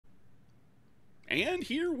And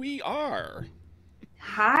here we are.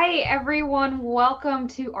 Hi everyone, welcome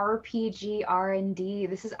to RPG R&D.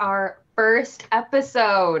 This is our first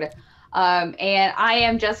episode. And I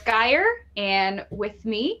am Jess Geyer, and with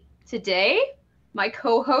me today, my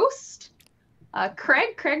co-host,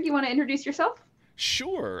 Craig. Craig, you want to introduce yourself?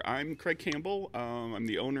 Sure, I'm Craig Campbell. I'm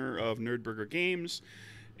the owner of Nerdburger Games,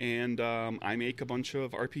 and I make a bunch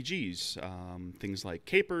of RPGs. Things like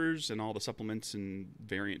Capers and all the supplements and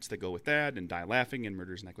variants that go with that, and Die Laughing and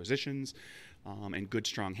Murders and Acquisitions, and Good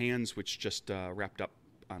Strong Hands, which just wrapped up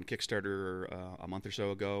on Kickstarter a month or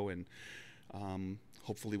so ago, and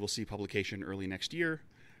hopefully we'll see publication early next year.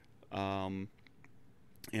 Um,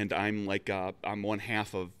 and I'm one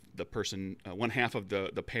half of the person, one half of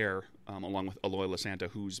the pair, along with Aloy Lasanta,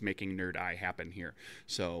 who's making Nerd Eye happen here.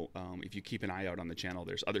 So if you keep an eye out on the channel,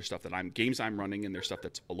 there's other stuff that games I'm running, and there's stuff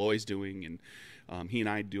that's Aloy's doing, and he and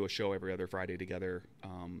I do a show every other Friday together.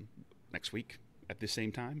 Next week at the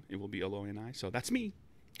same time, it will be Aloy and I. So that's me.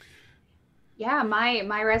 Yeah,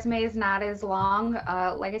 my resume is not as long.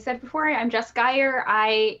 Like I said before, I'm Jess Geyer.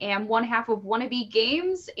 I am one half of Wannabe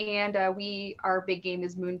Games, and our big game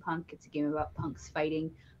is Moonpunk. It's a game about punks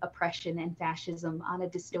fighting oppression and fascism on a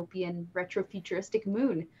dystopian retrofuturistic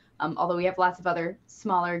moon. Although we have lots of other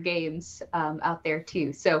smaller games out there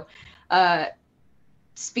too. So, uh,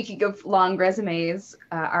 speaking of long resumes,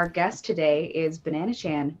 our guest today is Banana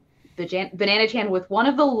Chan. Banana Chan with one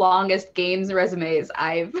of the longest games resumes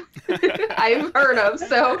I've I've heard of.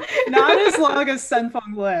 So Not as long as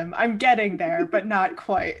Senfeng Lim. I'm getting there, but not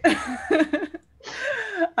quite.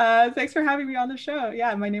 Thanks for having me on the show.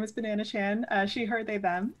 Yeah, my name is Banana Chan. She, her, they,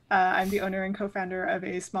 them. I'm the owner and co-founder of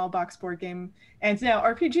a small box board game and now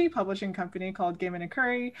RPG publishing company called Game and a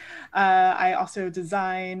Curry. I also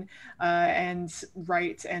design and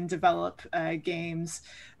write and develop games.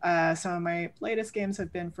 Some of my latest games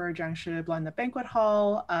have been for Jiangshi Blend the Banquet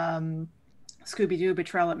Hall, Scooby-Doo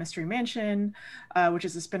Betrayal at Mystery Mansion, which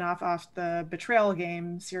is a spin-off off the Betrayal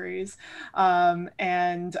game series.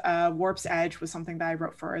 And Warp's Edge was something that I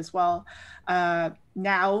wrote for as well.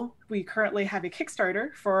 Now we currently have a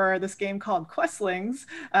Kickstarter for this game called Questlings,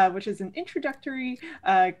 which is an introductory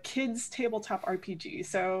kids tabletop RPG.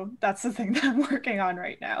 So that's the thing that I'm working on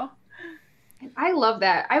right now. I love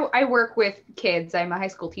that. I work with kids. I'm a high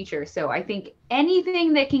school teacher, so I think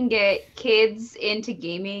anything that can get kids into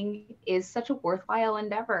gaming is such a worthwhile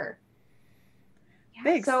endeavor. Yeah.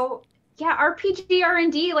 Thanks. So yeah, RPG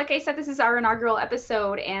R&D. Like I said, this is our inaugural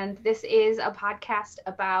episode, and this is a podcast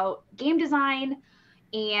about game design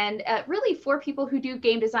and really for people who do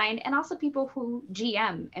game design and also people who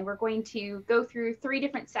GM. And we're going to go through three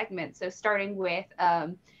different segments. So starting with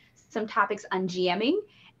some topics on GMing,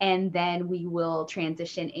 and then we will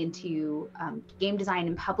transition into game design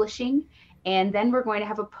and publishing. And then we're going to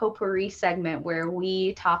have a potpourri segment where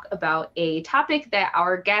we talk about a topic that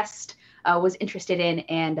our guest was interested in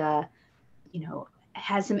and,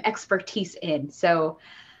 has some expertise in. So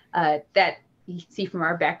that you can see from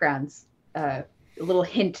our backgrounds, a little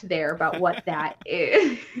hint there about what that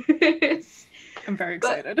is. I'm very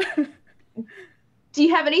But excited. do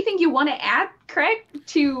you have anything you want to add, Craig,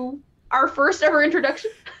 to our first ever introduction?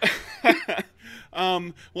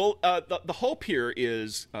 The hope here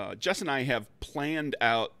is Jess and I have planned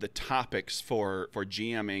out the topics for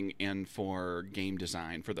GMing and for game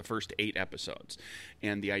design for the first 8 episodes,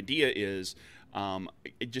 and the idea is,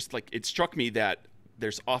 it struck me that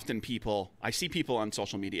there's often people I see people on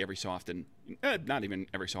social media every so often, not even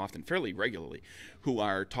every so often, fairly regularly, who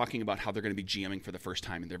are talking about how they're going to be GMing for the first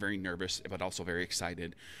time, and they're very nervous but also very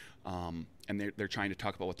excited. And they're trying to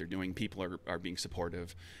talk about what they're doing. People are being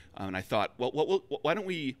supportive, and I thought, why don't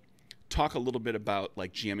we talk a little bit about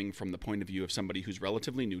like GMing from the point of view of somebody who's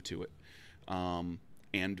relatively new to it,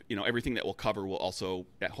 and everything that we'll cover will also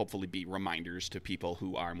hopefully be reminders to people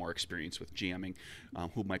who are more experienced with GMing,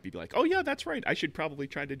 who might be like, oh yeah, that's right, I should probably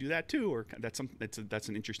try to do that too, or that's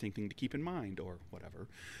an interesting thing to keep in mind, or whatever.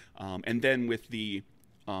 And then with the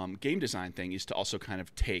game design thing is to also kind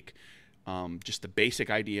of take just the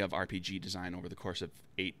basic idea of RPG design over the course of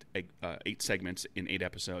eight segments in 8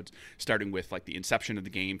 episodes, starting with like the inception of the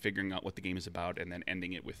game, figuring out what the game is about, and then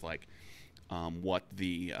ending it with like what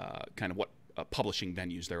the what publishing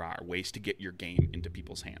venues there are, ways to get your game into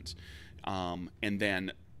people's hands, and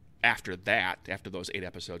then after those 8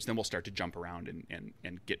 episodes, then we'll start to jump around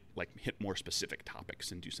and get like hit more specific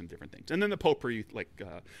topics and do some different things. And then the potpourri, like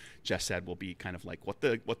Jess said, will be kind of like what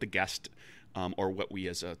the guest or what we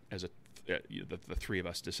as a the three of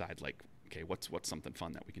us decide, like, okay, what's something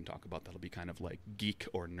fun that we can talk about that'll be kind of like geek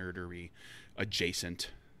or nerdery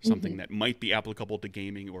adjacent, something that might be applicable to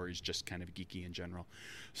gaming or is just kind of geeky in general.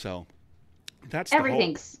 So That's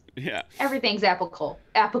everything's the hope. Yeah. Everything's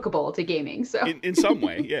applicable to gaming. So in some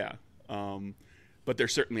way, yeah. But there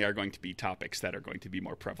certainly are going to be topics that are going to be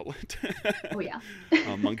more prevalent. Oh yeah.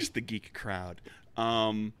 Amongst the geek crowd.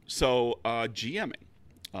 So GMing.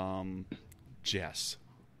 Jess,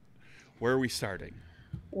 where are we starting?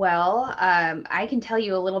 Well, I can tell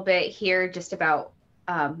you a little bit here just about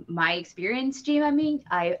my experience GMing.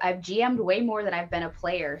 I've GM'd way more than I've been a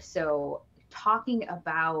player. So talking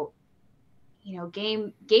about,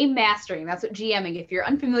 game mastering, that's what GMing, if you're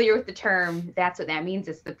unfamiliar with the term, that's what that means.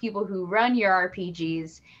 It's the people who run your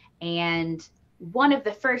RPGs. And one of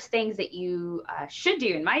the first things that you should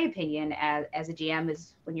do, in my opinion, as a GM,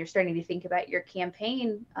 is when you're starting to think about your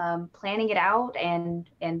campaign, planning it out and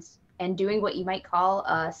doing what you might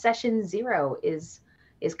call session zero is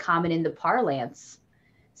common in the parlance.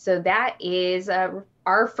 So that is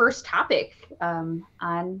our first topic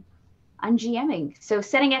on GMing. So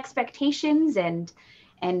setting expectations and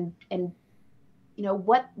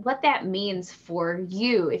what that means for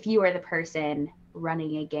you if you are the person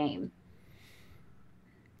running a game.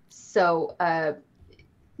 So,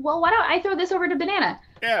 why don't I throw this over to Banana?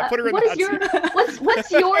 Yeah, put her in the hot seat.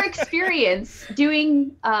 What's your experience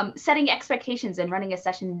doing setting expectations and running a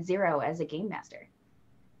session zero as a game master?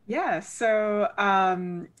 Yeah, so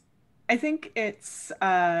I think it's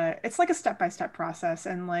like a step-by-step process,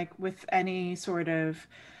 and like with any sort of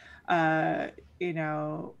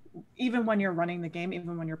even when you're running the game,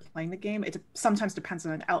 even when you're playing the game, it sometimes depends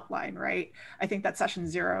on an outline, right? I think that session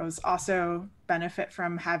zeros also benefit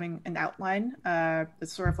from having an outline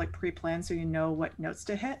that's sort of like pre-planned, so you know what notes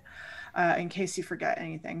to hit in case you forget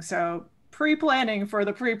anything. So pre-planning for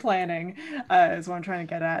the pre-planning is what I'm trying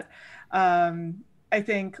to get at. I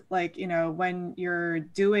think when you're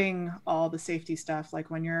doing all the safety stuff, like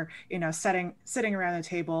when you're, sitting around the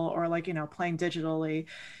table or playing digitally,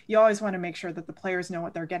 you always want to make sure that the players know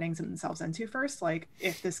what they're getting themselves into first, like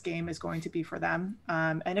if this game is going to be for them.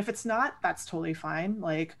 And if it's not, that's totally fine.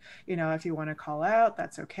 If you want to call out,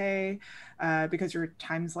 that's okay. Because your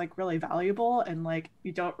time's really valuable, and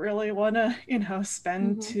you don't really want to,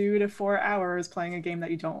 spend 2 to 4 hours playing a game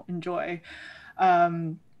that you don't enjoy.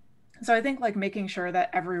 So I think making sure that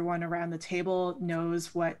everyone around the table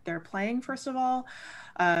knows what they're playing, first of all,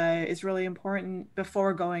 is really important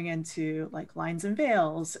before going into lines and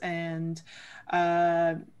veils and,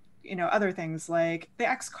 other things like the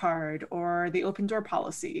X card or the open door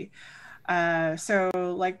policy.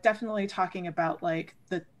 So definitely talking about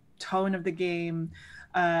the tone of the game,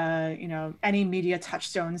 any media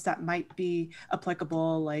touchstones that might be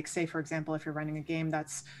applicable. Say, for example, if you're running a game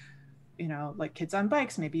that's kids on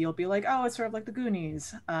bikes, maybe you'll be oh, it's sort of like the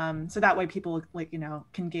Goonies. So that way people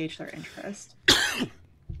can gauge their interest.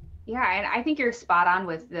 Yeah, and I think you're spot on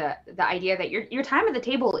with the idea that your time at the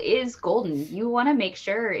table is golden. You want to make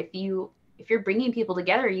sure if you're bringing people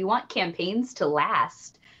together, you want campaigns to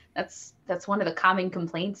last. That's one of the common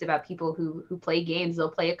complaints about people who play games.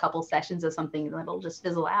 They'll play a couple sessions of something and it'll just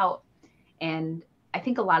fizzle out. And I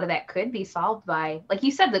think a lot of that could be solved by, like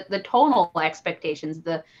you said, the tonal expectations,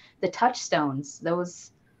 the touchstones,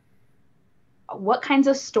 those. What kinds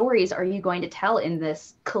of stories are you going to tell in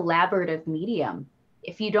this collaborative medium?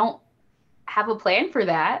 If you don't have a plan for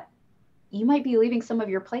that, you might be leaving some of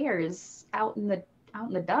your players out in the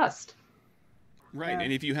dust. Right,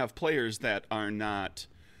 and if you have players that are not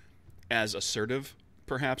as assertive,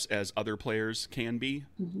 perhaps, as other players can be,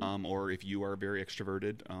 or if you are very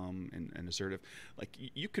extroverted and assertive,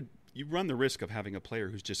 you run the risk of having a player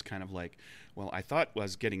who's just kind of well, I thought I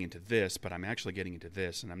was getting into this, but I'm actually getting into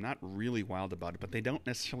this, and I'm not really wild about it, but they don't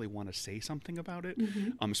necessarily want to say something about it,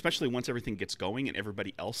 especially once everything gets going and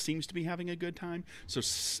everybody else seems to be having a good time. So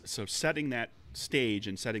setting that stage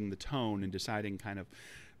and setting the tone and deciding kind of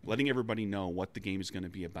letting everybody know what the game is going to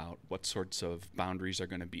be about, what sorts of boundaries are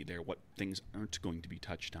going to be there, what things aren't going to be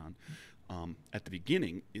touched on at the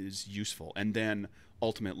beginning is useful. And then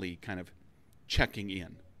ultimately kind of checking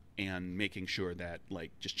in and making sure that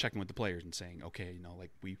just checking with the players and saying, okay,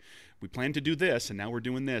 we planned to do this and now we're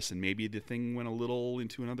doing this, and maybe the thing went a little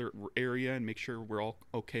into another area, and make sure we're all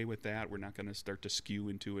okay with that. We're not going to start to skew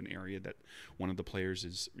into an area that one of the players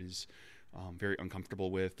is very uncomfortable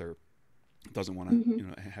with or doesn't want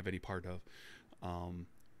to have any part of.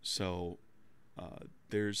 So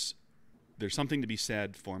there's something to be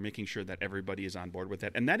said for making sure that everybody is on board with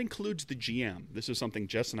that, and that includes the GM. This is something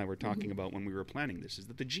Jess and I were talking about when we were planning this, is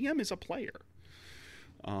that the GM is a player.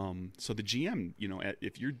 So the GM,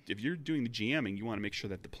 if you're doing the GMing, you want to make sure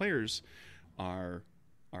that the players are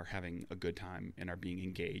are having a good time and are being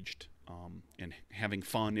engaged and having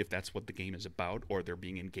fun if that's what the game is about, or they're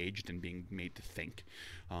being engaged and being made to think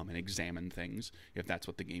and examine things if that's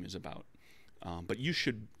what the game is about. But you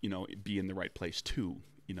should, be in the right place too.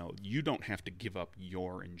 You don't have to give up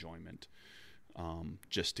your enjoyment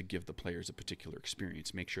just to give the players a particular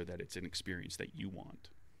experience. Make sure that it's an experience that you want.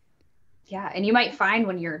 Yeah, and you might find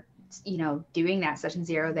when you're, doing that session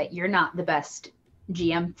zero that you're not the best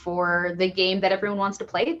GM for the game that everyone wants to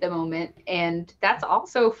play at the moment, and that's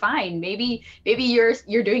also fine. Maybe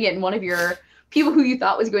you're doing it, and one of your people who you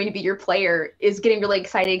thought was going to be your player is getting really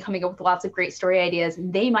excited and coming up with lots of great story ideas,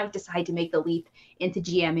 and they might decide to make the leap into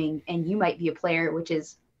GMing, and you might be a player, which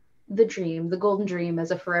is the dream, the golden dream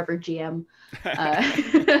as a forever GM.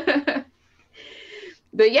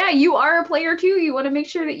 But yeah, you are a player too. You want to make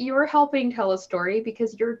sure that you're helping tell a story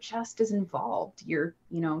because you're just as involved. You're,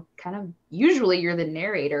 usually you're the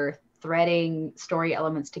narrator, threading story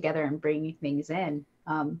elements together and bringing things in.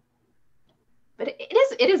 But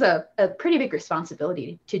it is a pretty big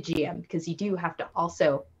responsibility to GM because you do have to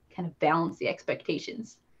also kind of balance the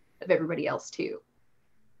expectations of everybody else too,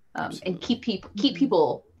 and keep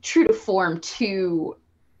people true to form to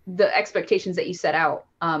the expectations that you set out.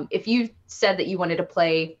 If you said that you wanted to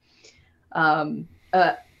play a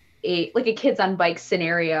kids on bikes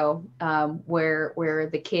scenario, where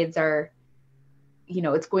the kids are,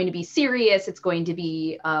 it's going to be serious, it's going to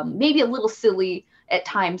be maybe a little silly at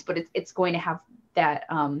times, but it's going to have that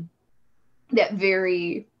that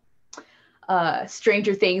very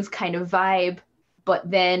Stranger Things kind of vibe. But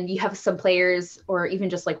then you have some players, or even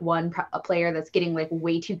just like a player that's getting like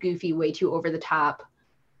way too goofy, way too over the top.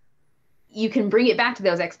 You can bring it back to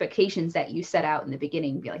those expectations that you set out in the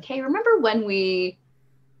beginning. Be like, hey, remember when we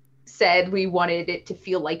said we wanted it to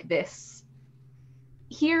feel like this?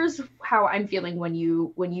 Here's how I'm feeling when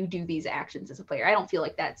you do these actions as a player. I don't feel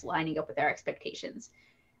like that's lining up with our expectations.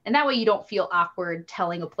 And that way you don't feel awkward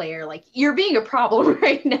telling a player like, you're being a problem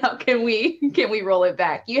right now. Can we roll it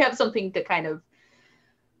back? You have something to kind of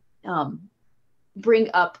bring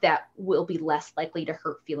up that will be less likely to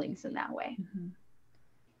hurt feelings in that way. Mm-hmm.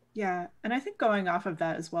 Yeah, and I think going off of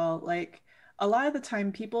that as well, like a lot of the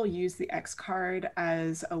time people use the X card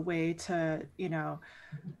as a way to,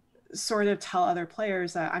 sort of tell other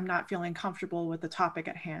players that I'm not feeling comfortable with the topic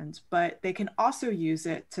at hand, but they can also use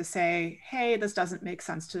it to say, hey, this doesn't make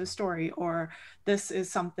sense to the story, or this is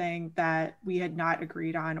something that we had not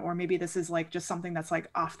agreed on, or maybe this is like just something that's like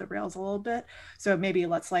off the rails a little bit. So maybe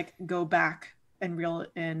let's like go back and reel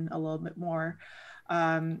it in a little bit more.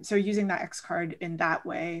 So using that X card in that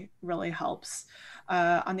way really helps.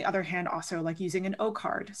 On the other hand, also like using an O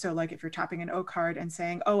card. So like if you're tapping an O card and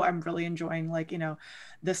saying, oh, I'm really enjoying like,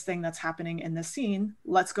 this thing that's happening in this scene,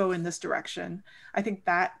 let's go in this direction. I think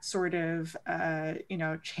that sort of,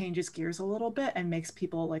 changes gears a little bit and makes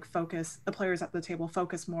people like focus, the players at the table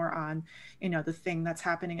focus more on, the thing that's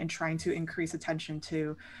happening and trying to increase attention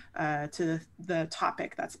to the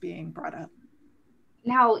topic that's being brought up.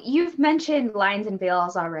 Now, you've mentioned lines and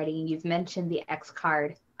veils already. You've mentioned the X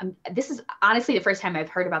card. This is honestly the first time I've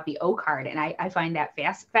heard about the O card, and I find that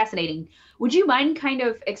fascinating. Would you mind kind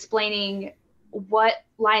of explaining what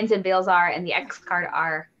lines and veils are and the X card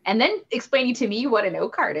are, and then explaining to me what an O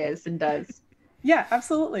card is and does? Yeah,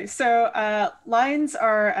 absolutely. So lines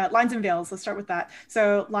are lines and veils. Let's start with that.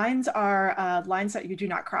 So lines are lines that you do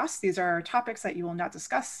not cross. These are topics that you will not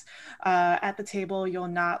discuss at the table. You'll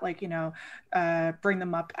not bring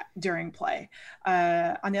them up during play.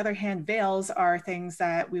 On the other hand, veils are things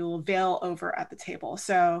that we will veil over at the table.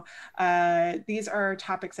 So these are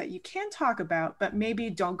topics that you can talk about, but maybe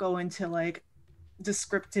don't go into like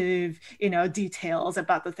descriptive, details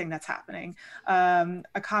about the thing that's happening.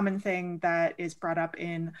 A common thing that is brought up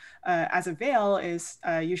in as a veil is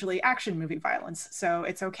usually action movie violence. So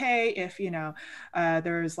it's okay if,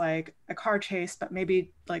 there's like a car chase, but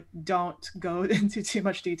maybe like don't go into too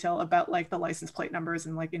much detail about like the license plate numbers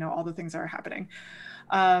and like, all the things that are happening.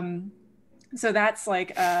 So that's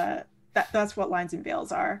like, that's what lines and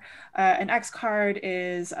veils are. An X card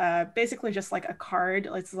is basically just like a card.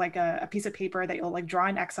 It's like a piece of paper that you'll like draw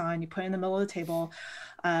an X on, you put it in the middle of the table,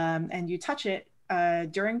 and you touch it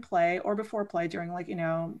during play or before play during like,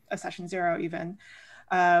 a session zero even,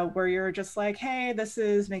 where you're just like, hey, this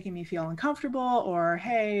is making me feel uncomfortable, or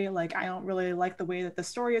hey, like I don't really like the way that the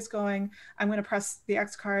story is going. I'm going to press the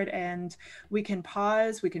X card and we can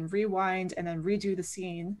pause, we can rewind, and then redo the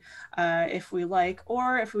scene if we like,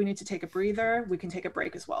 or if we need to take a breather, we can take a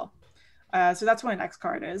break as well. So that's what an X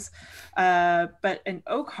card is. But an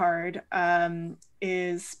O card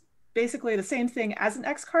is basically the same thing as an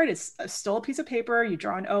X card. It's still a piece of paper, you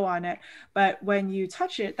draw an O on it, but when you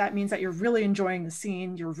touch it, that means that you're really enjoying the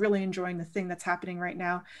scene, you're really enjoying the thing that's happening right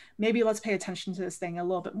now. Maybe let's pay attention to this thing a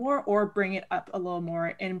little bit more, or bring it up a little more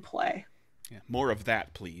in play. Yeah, more of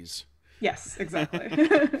that, please. Yes,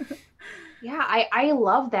 exactly. Yeah, I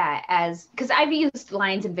love that, as because I've used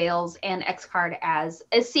Lines and Veils and X-Card as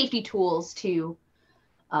safety tools to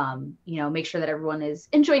make sure that everyone is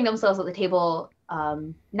enjoying themselves at the table,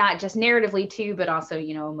 not just narratively too, but also,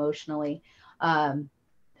 emotionally,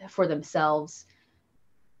 for themselves.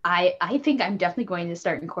 I think I'm definitely going to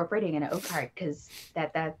start incorporating an O card, because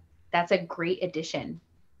that's a great addition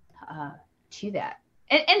to that.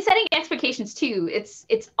 And setting expectations too.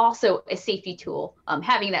 It's also a safety tool.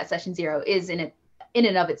 Having that session 0 is in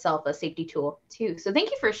and of itself a safety tool too. So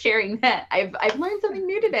thank you for sharing that. I've learned something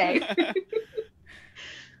new today.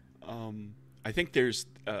 I think there's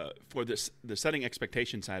for the setting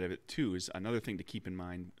expectation side of it too is another thing to keep in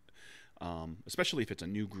mind, especially if it's a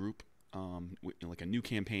new group, like a new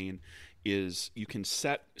campaign, is you can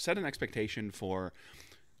set an expectation for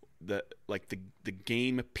the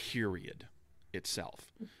game period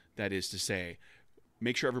itself. That is to say,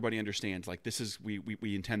 make sure everybody understands, like, this is we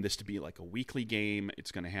intend this to be like a weekly game. It's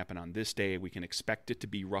going to happen on this day. We can expect it to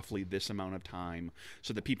be roughly this amount of time,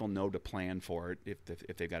 so that people know to plan for it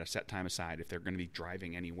if they've got a set time aside, if they're going to be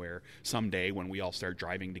driving anywhere someday when we all start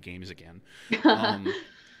driving to games again.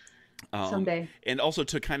 Someday. And also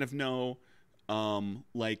to kind of know,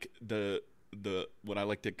 like the what I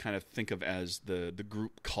like to kind of think of as the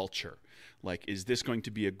group culture. Like, is this going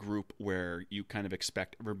to be a group where you kind of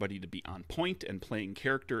expect everybody to be on point and playing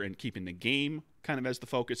character and keeping the game kind of as the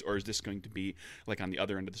focus, or is this going to be like on the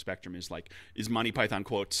other end of the spectrum? Is Monty Python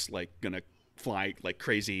quotes like gonna fly like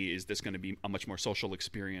crazy? Is this going to be a much more social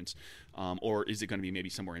experience, or is it going to be maybe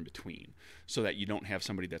somewhere in between, so that you don't have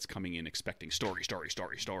somebody that's coming in expecting story,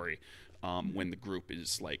 when the group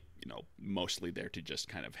is like, mostly there to just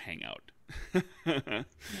kind of hang out.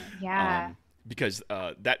 Yeah. Because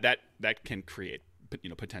that can create,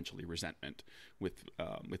 potentially resentment with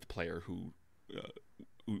the player who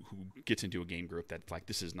gets into a game group that's like,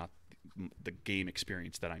 this is not the game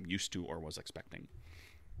experience that I'm used to or was expecting.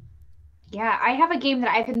 Yeah, I have a game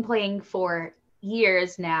that I've been playing for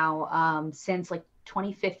years now, since like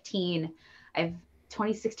 2015.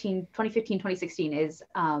 2016 is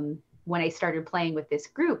when I started playing with this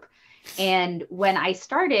group. And when I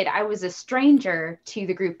started, I was a stranger to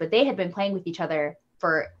the group, but they had been playing with each other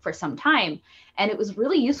for some time. And it was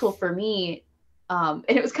really useful for me. And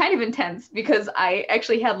it was kind of intense, because I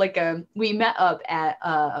actually had we met up at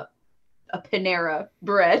a Panera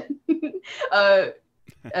Bread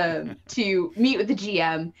to meet with the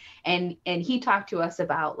GM. And he talked to us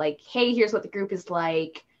about like, hey, here's what the group is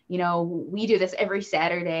like. We do this every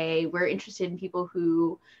Saturday. We're interested in people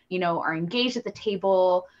who, are engaged at the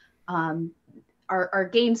table. Our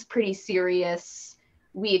game's pretty serious.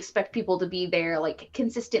 We expect people to be there like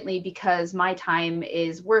consistently, because my time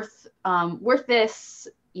is worth this.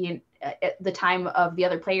 The time of the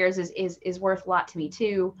other players is worth a lot to me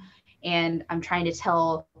too. And I'm trying to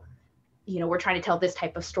tell, we're trying to tell this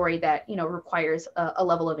type of story that, requires a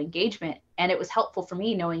level of engagement. And it was helpful for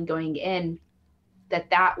me knowing going in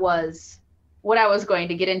that was what I was going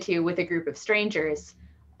to get into with a group of strangers.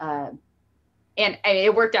 And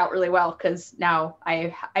it worked out really well, because now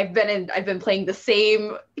I've been playing the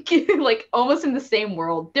same, like almost in the same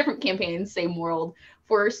world, different campaigns, same world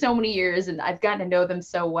for so many years, and I've gotten to know them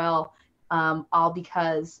so well, all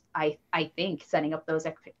because I think setting up those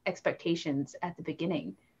expectations at the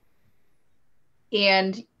beginning.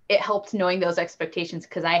 And it helped knowing those expectations,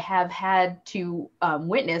 because I have had to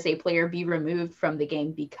witness a player be removed from the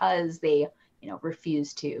game because they,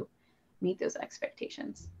 refuse to meet those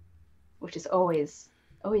expectations, which is always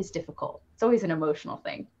difficult. It's always an emotional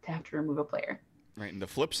thing to have to remove a player. Right, and the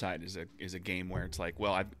flip side is a game where it's like,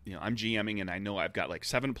 well, I'm GMing and I know I've got like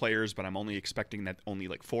 7 players, but I'm only expecting that only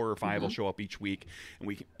like 4 or 5 will show up each week, and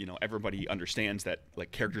we, everybody understands that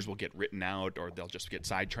like characters will get written out, or they'll just get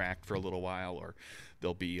sidetracked for a little while, or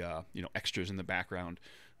there'll be extras in the background,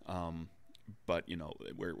 but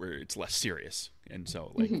where it's less serious, and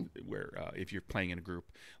so like where if you're playing in a group,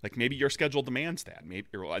 like maybe your schedule demands that, maybe,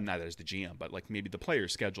 or not as the GM, but like maybe the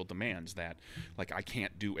player's schedule demands that, like I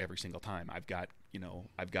can't do every single time. I've got a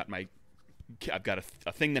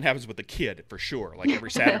thing that happens with the kid for sure. Like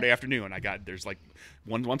every Saturday afternoon, there's like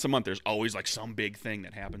once a month. There's always like some big thing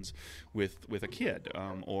that happens with a kid,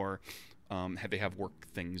 or they have work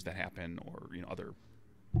things that happen, or other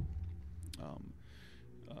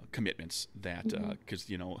commitments that because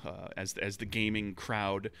as the gaming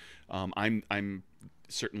crowd, I'm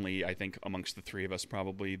certainly, I think amongst the three of us,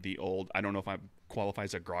 probably the old. I don't know if I qualify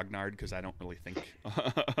as a grognard because I don't really think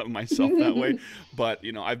of myself that way. But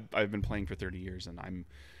I've been playing for 30 years, and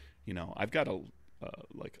I've got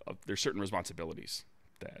there's certain responsibilities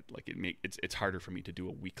that it's harder for me to do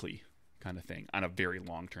a weekly kind of thing on a very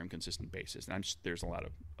long-term consistent basis, and there's a lot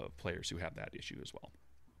of players who have that issue as well.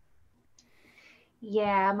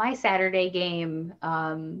 Yeah, my Saturday game,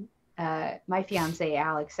 my fiance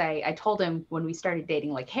Alex, I told him when we started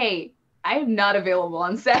dating, like, hey, I'm not available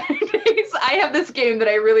on Saturdays. I have this game that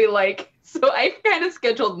I really like, so I kind of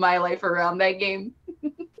scheduled my life around that game.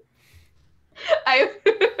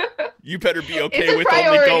 You better be okay with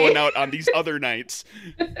only going out on these other nights.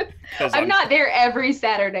 I'm not there every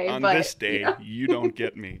Saturday. On but, this day, you don't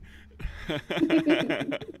get me.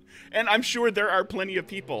 And I'm sure there are plenty of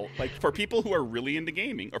people, like for people who are really into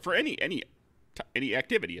gaming, or for any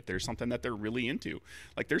activity, if there's something that they're really into,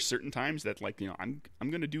 like there's certain times that I'm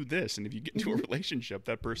going to do this, and if you get into a relationship,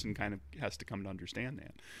 that person kind of has to come to understand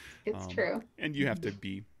that. It's true. And you have to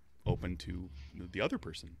be open to the other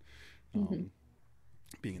person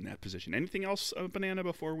being in that position. Anything else, Banana,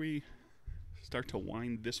 before we start to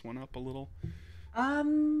wind this one up a little?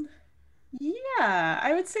 Yeah,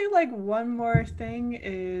 I would say one more thing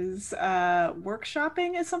is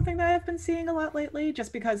workshopping is something that I've been seeing a lot lately,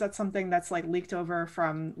 just because that's something that's leaked over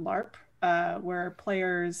from LARP, where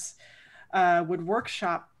players would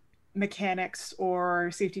workshop mechanics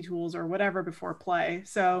or safety tools or whatever before play.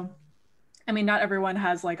 So, I mean, not everyone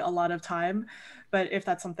has a lot of time, but if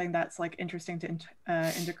that's something that's interesting to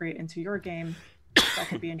integrate into your game, that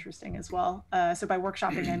could be interesting as well. So by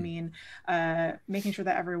workshopping, I mean making sure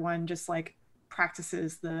that everyone just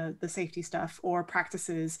practices the safety stuff, or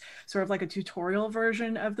practices sort of a tutorial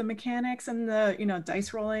version of the mechanics and the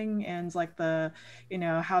dice rolling and the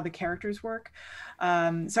how the characters work.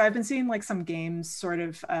 So I've been seeing some games sort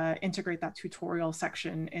of integrate that tutorial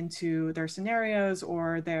section into their scenarios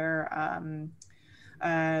or their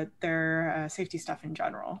safety stuff in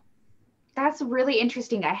general. That's really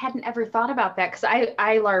interesting. I hadn't ever thought about that, because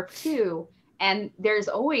I LARP too. And there's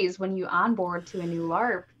always, when you onboard to a new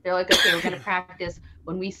LARP, they're like, okay, we're going to practice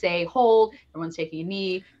when we say hold, everyone's taking a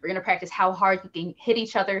knee. We're going to practice how hard you can hit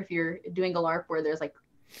each other if you're doing a LARP where there's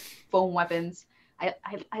foam weapons. I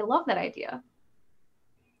love that idea.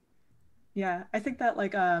 Yeah, I think that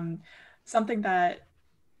something that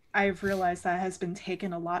I've realized that has been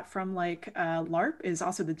taken a lot from LARP is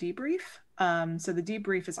also the debrief. So the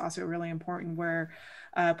debrief is also really important, where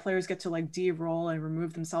players get to de-roll and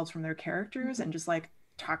remove themselves from their characters and just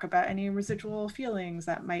talk about any residual feelings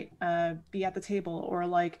that might be at the table, or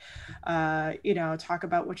talk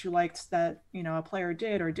about what you liked that a player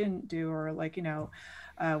did or didn't do, or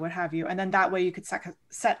what have you. And then that way you could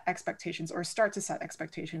set expectations, or start to set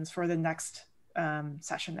expectations for the next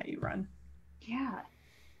session that you run. Yeah.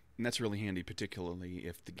 And that's really handy, particularly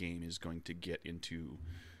if the game is going to get into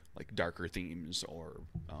darker themes, or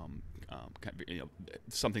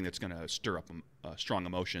something that's going to stir up strong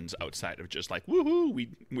emotions outside of just woohoo,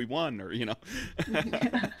 we won, or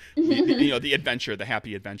the adventure, the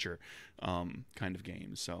happy adventure kind of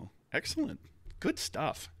games. So excellent, good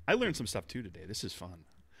stuff. I learned some stuff too today. This is fun.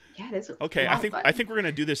 Yeah, it is. Okay, I think we're going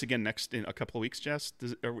to do this again in a couple of weeks, Jess.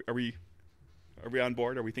 Are we on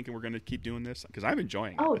board? Are we thinking we're going to keep doing this? Because I'm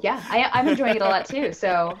enjoying it. Oh, yeah. I'm enjoying it a lot, too.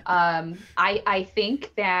 So I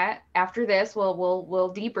think that after this,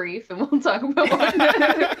 we'll debrief and we'll talk about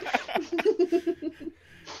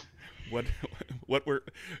what we're...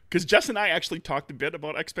 Because Jess and I actually talked a bit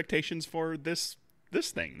about expectations for this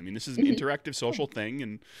thing. I mean, this is an interactive social thing,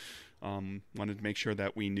 and wanted to make sure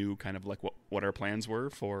that we knew kind of what our plans were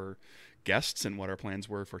for guests, and what our plans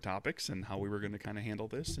were for topics, and how we were going to kind of handle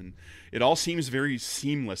this. And it all seems very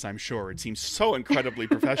seamless, I'm sure. It seems so incredibly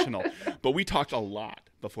professional, but we talked a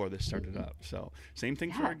lot before this started up. So same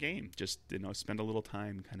thing for our game. Just, spend a little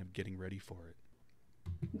time kind of getting ready for it.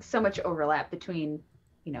 So much overlap between,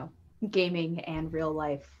 gaming and real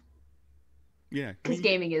life. Yeah. Because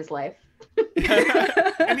gaming is life.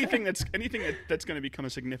 anything that's going to become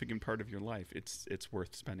a significant part of your life, it's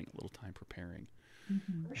worth spending a little time preparing.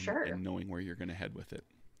 For sure. And knowing where you're going to head with it.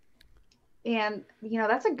 And,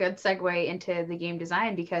 that's a good segue into the game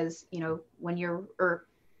design, because, when you're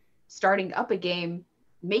starting up a game,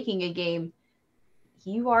 making a game,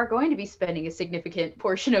 you are going to be spending a significant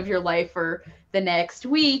portion of your life for the next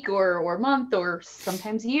week or month, or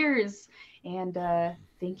sometimes years. And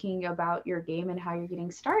thinking about your game and how you're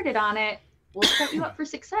getting started on it will set you up for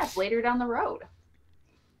success later down the road.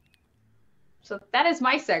 So that is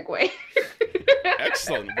my segue.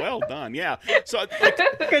 Excellent. Well done. Yeah. So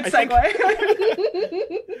Good segue.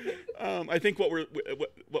 I think what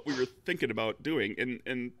we were thinking about doing,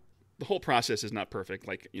 and the whole process is not perfect.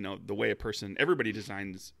 Like, the way everybody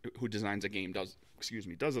who designs a game does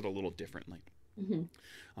it a little differently.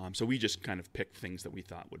 Mm-hmm. So we just kind of picked things that we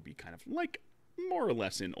thought would be kind of like more or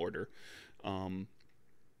less in order. And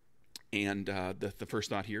the first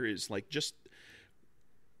thought here is like, just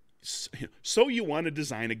so you want to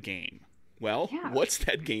design a game. Well, What's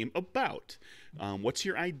that game about? What's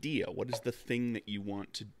your idea? What is the thing that you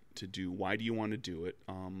want to do? Why do you want to do it?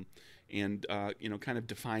 And kind of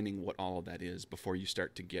defining what all of that is before you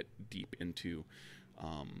start to get deep into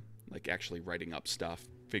like actually writing up stuff,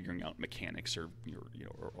 figuring out mechanics, or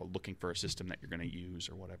or looking for a system that you're going to use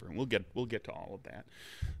or whatever. And we'll get to all of that.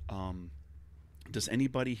 Does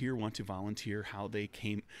anybody here want to volunteer how they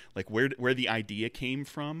came, like where the idea came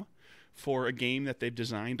from for a game that they've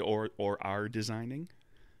designed or are designing?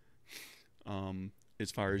 As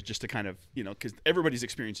far as just to kind of, because everybody's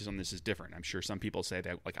experiences on this is different. I'm sure some people say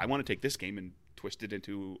that, like, I want to take this game and twist it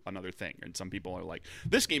into another thing. And some people are like,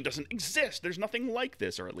 this game doesn't exist. There's nothing like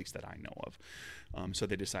this, or at least that I know of. So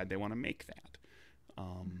they decide they want to make that.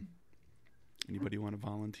 Anybody want to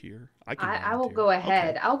volunteer? I will go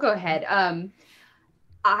ahead. Okay. I'll go ahead.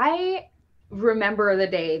 I remember the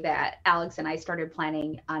day that Alex and I started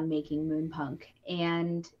planning on making Moonpunk,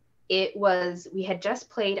 and we had just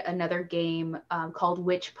played another game called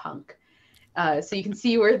Witchpunk. So you can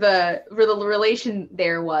see where the relation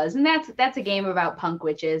there was. And that's a game about punk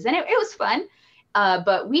witches. And it was fun.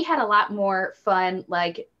 But we had a lot more fun,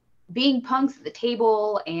 like being punks at the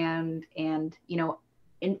table and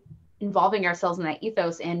involving ourselves in that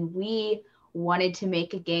ethos. And we wanted to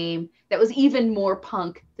make a game that was even more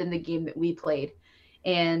punk than the game that we played.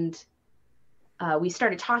 And we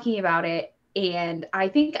started talking about it. And I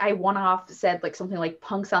think I said like something like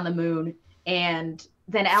Punks on the Moon. And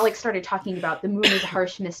then Alex started talking about the moon is a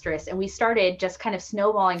harsh mistress. And we started just kind of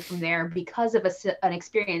snowballing from there because of an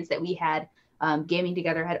experience that we had gaming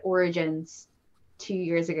together at Origins 2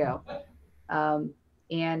 years ago.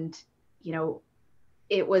 And,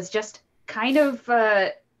 it was just kind of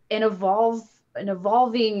an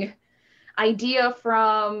evolving idea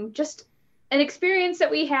from just an experience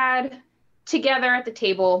that we had together at the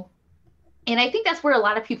table. And I think that's where a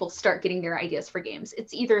lot of people start getting their ideas for games.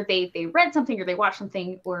 It's either they read something or they watched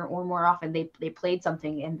something, or more often they played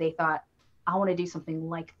something and they thought, I want to do something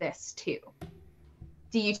like this too.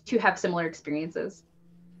 Do you two have similar experiences?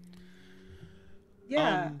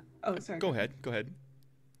 Yeah. Sorry. Go ahead.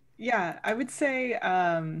 Yeah, I would say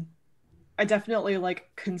I definitely like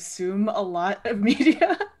consume a lot of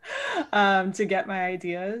media to get my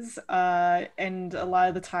ideas. And a lot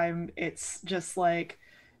of the time it's just like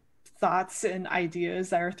thoughts and ideas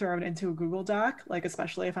that are thrown into a Google Doc, like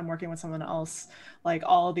especially if I'm working with someone else, like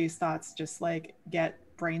all of these thoughts just like get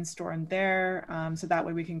brainstormed there. So that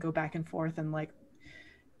way we can go back and forth and like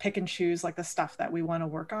pick and choose like the stuff that we want to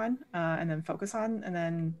work on and then focus on. And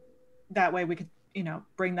then that way we could,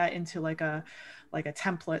 bring that into like a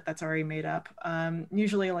template that's already made up.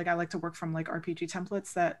 Usually like I like to work from like RPG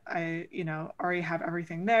templates that I, already have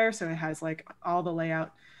everything there. So it has like all the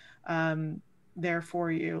layout there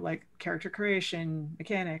for you, like character creation,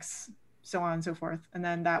 mechanics, so on and so forth. And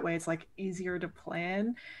then that way it's like easier to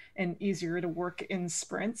plan and easier to work in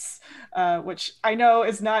sprints, which I know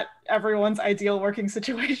is not everyone's ideal working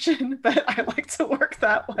situation, but I like to work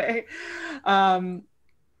that way.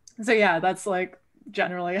 So yeah, that's like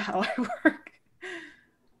generally how I work.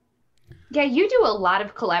 Yeah, you do a lot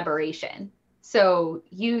of collaboration. So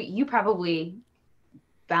you probably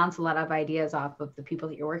bounce a lot of ideas off of the people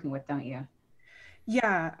that you're working with, don't you?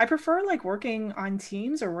 Yeah, I prefer like working on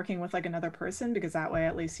teams or working with like another person, because that way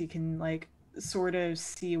at least you can like sort of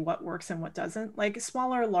see what works and what doesn't. Like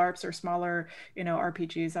smaller LARPs or smaller,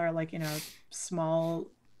 RPGs are like,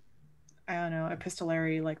 small, I don't know,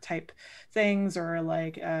 epistolary like type things, or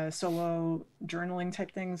like solo journaling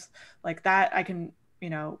type things like that I can,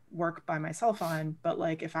 work by myself on. But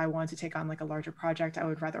like if I want to take on like a larger project, I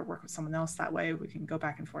would rather work with someone else. That way we can go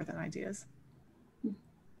back and forth on ideas.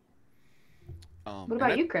 What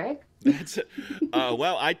about you, Craig? That's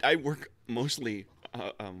well, I work mostly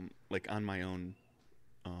like on my own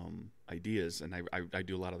ideas, and I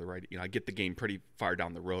do a lot of the writing. I get the game pretty far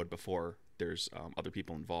down the road before there's other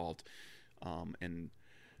people involved, and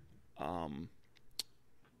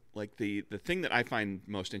like the thing that I find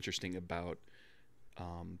most interesting about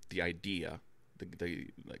the idea, the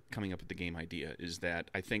like coming up with the game idea, is that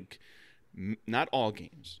I think not all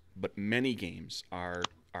games, but many games are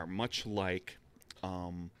much like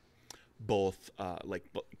both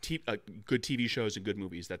good TV shows and good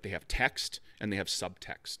movies, that they have text and they have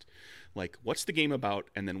subtext. Like, what's the game about,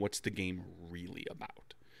 and then what's the game really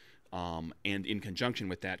about? And in conjunction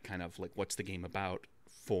with that, kind of like, what's the game about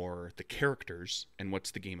for the characters, and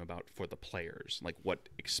what's the game about for the players? Like, what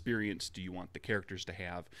experience do you want the characters to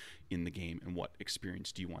have in the game, and what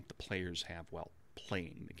experience do you want the players have while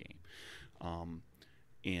playing the game? I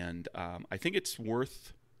think it's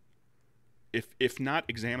worth, if not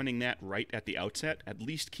examining that right at the outset, at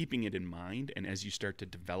least keeping it in mind. And as you start to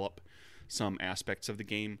develop some aspects of the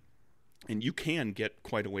game, and you can get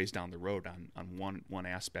quite a ways down the road on one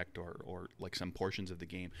aspect or like some portions of the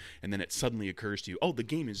game, and then it suddenly occurs to you, oh, the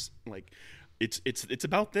game is like, it's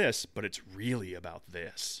about this, but it's really about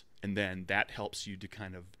this. And then that helps you to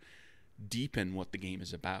kind of deepen what the game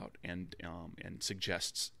is about, and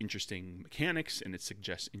suggests interesting mechanics, and it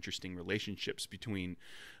suggests interesting relationships between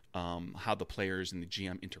how the players and the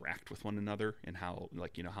GM interact with one another, and how,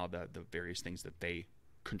 like, how the various things that they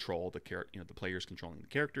control, the players controlling the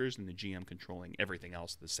characters, and the GM controlling everything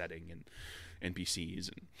else, the setting and NPCs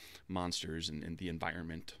and monsters and the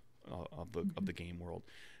environment of the game world,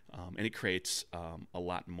 and it creates a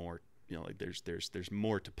lot more. Like, there's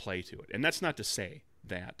more to play to it, and that's not to say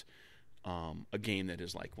that a game that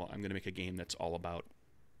is like, well, I'm going to make a game that's all about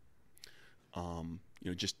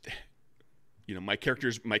the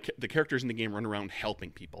characters in the game run around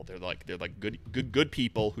helping people. They're like good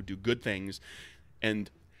people who do good things.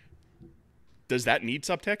 And does that need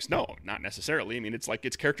subtext? No, not necessarily. I mean, it's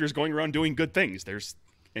characters going around doing good things.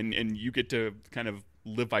 And you get to kind of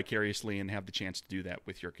live vicariously and have the chance to do that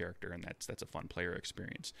with your character, and that's a fun player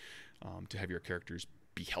experience, to have your characters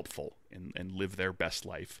be helpful and live their best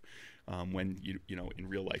life, when in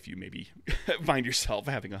real life you maybe find yourself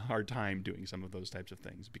having a hard time doing some of those types of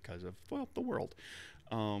things because of, well, the world.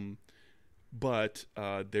 But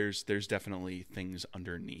there's definitely things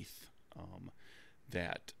underneath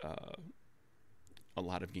that a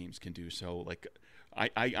lot of games can do. So, like,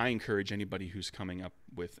 I encourage anybody who's coming up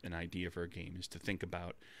with an idea for a game is to think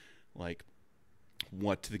about, like,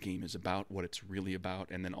 what the game is about, what it's really about,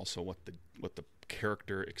 and then also what the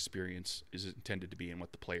character experience is intended to be, and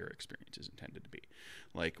what the player experience is intended to be.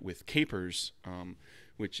 Like with Capers,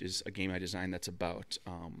 which is a game I designed that's about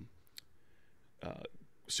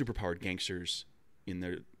superpowered gangsters in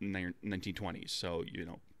the 1920s. So,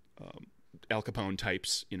 Al Capone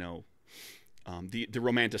types, the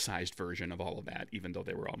romanticized version of all of that, even though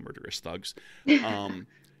they were all murderous thugs.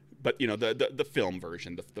 But the film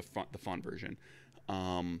version, the fun version,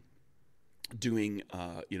 doing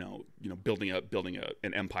building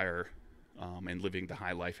an empire, and living the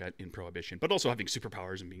high life in Prohibition, but also having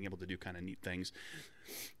superpowers and being able to do kind of neat things.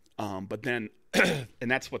 But then, and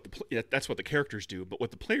that's what the characters do. But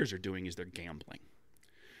what the players are doing is they're gambling.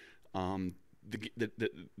 The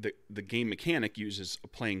game mechanic uses a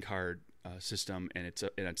playing card system, and it's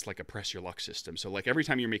like a press your luck system. So, like, every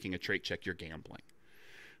time you're making a trait check, you're gambling.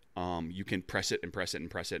 You can press it and press it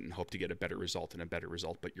and press it and hope to get a better result and a better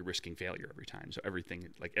result, but you're risking failure every time. So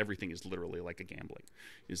everything is literally like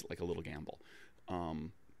is like a little gamble.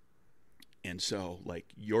 And so, like,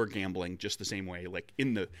 you're gambling just the same way. Like,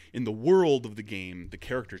 in the world of the game, the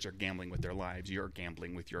characters are gambling with their lives. You're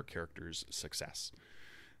gambling with your character's success.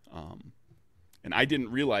 And I didn't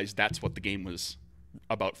realize that's what the game was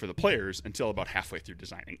about for the players until about halfway through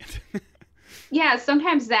designing it. Yeah,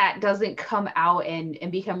 sometimes that doesn't come out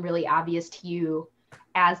and become really obvious to you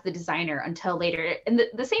as the designer until later. And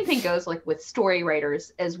the same thing goes, like, with story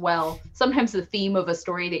writers as well. Sometimes the theme of a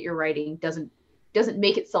story that you're writing doesn't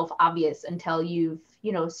make itself obvious until you've,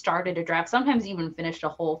 started a draft, sometimes even finished a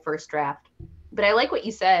whole first draft. But I like what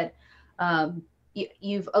you said.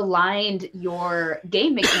 You've aligned your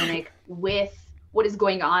game mechanic with what is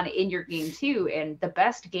going on in your game too. And the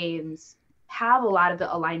best games have a lot of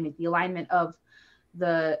the alignment of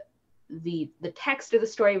the text of the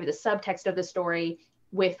story with the subtext of the story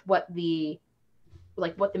with what the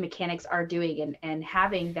mechanics are doing, and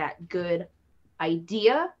having that good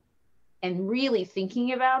idea and really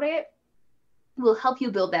thinking about it will help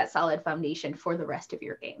you build that solid foundation for the rest of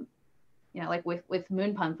your game. Like with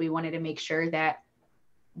Moonpunk, we wanted to make sure that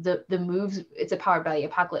the moves, it's a Powered by the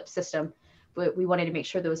Apocalypse system, but we wanted to make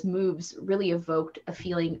sure those moves really evoked a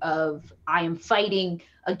feeling of, I am fighting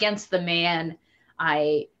against the man,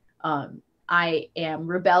 I am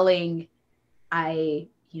rebelling, I'm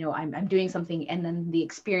doing something. And then the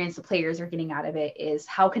experience the players are getting out of it is,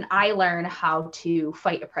 how can I learn how to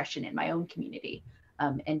fight oppression in my own community?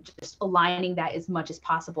 And just aligning that as much as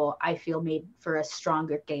possible, I feel, made for a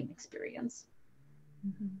stronger game experience.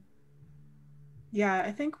 Mm-hmm. Yeah,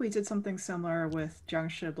 I think we did something similar with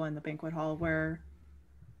Jiangshi Blend, the banquet hall, where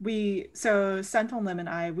so Sentinel Lim and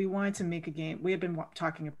I, we wanted to make a game. We had been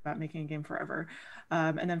talking about making a game forever.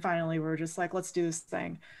 And then finally we were just like, let's do this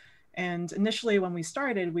thing. And initially when we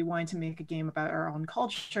started, we wanted to make a game about our own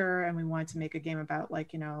culture, and we wanted to make a game about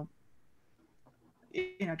like,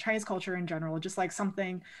 Chinese culture in general, just like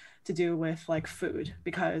something to do with like food,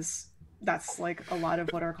 because that's like a lot of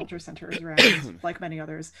what our culture centers around, like many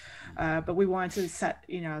others. But we wanted to set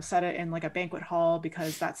it in like a banquet hall,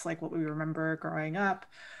 because that's like what we remember growing up.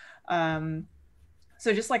 Um,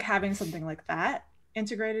 so just like having something like that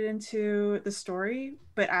integrated into the story.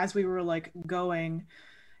 But as we were like going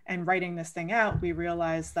and writing this thing out, we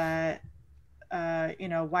realized that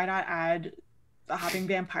why not add the hopping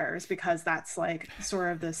vampires, because that's like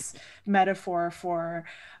sort of this metaphor for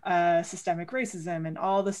systemic racism and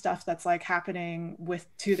all the stuff that's like happening with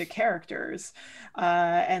to the characters,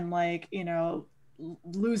 and like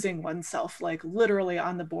losing oneself like literally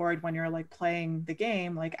on the board when you're like playing the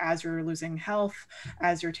game, like as you're losing health,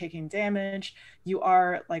 as you're taking damage, you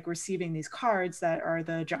are like receiving these cards that are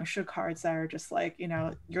the Jiangshi cards that are just like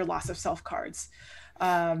your loss of self cards.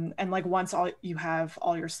 And like once you have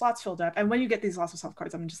all your slots filled up, and when you get these loss of self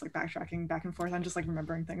cards, I'm just like backtracking back and forth, I'm just like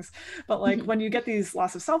remembering things, but like when you get these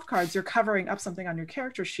loss of self cards, you're covering up something on your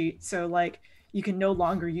character sheet, so like you can no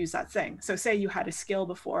longer use that thing. So say you had a skill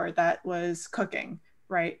before that was cooking,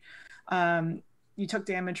 right? You took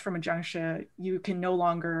damage from a Jiangshi, you can no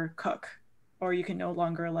longer cook, or you can no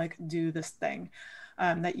longer like do this thing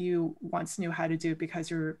that you once knew how to do, because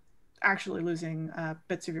you're actually losing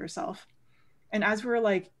bits of yourself. And as we were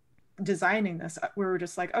like designing this, we were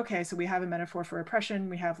just like, okay, so we have a metaphor for oppression,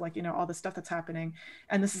 we have like all the stuff that's happening,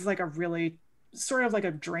 and this is like a really sort of like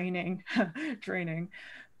a draining draining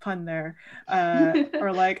pun there,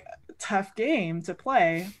 or like tough game to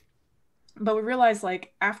play. But we realized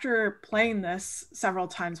like after playing this several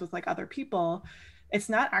times with like other people, it's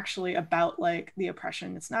not actually about like the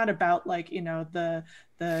oppression, it's not about like the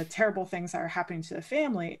terrible things that are happening to the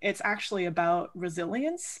family. It's actually about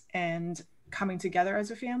resilience and coming together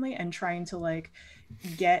as a family and trying to like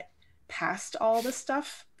get past all this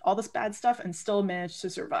stuff, all this bad stuff, and still manage to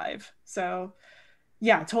survive. So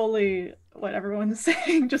yeah, totally what everyone's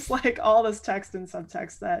saying, just like all this text and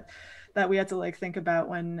subtext that we had to like think about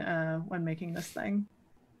when making this thing.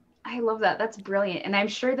 I love that. That's brilliant. And I'm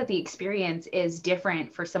sure that the experience is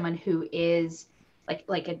different for someone who is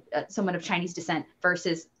someone of Chinese descent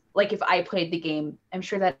versus like if I played the game. I'm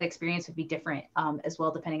sure that experience would be different as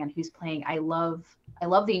well, depending on who's playing. I love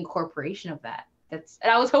the incorporation of that. And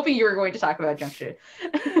I was hoping you were going to talk about Jiangshi.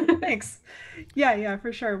 Thanks. Yeah,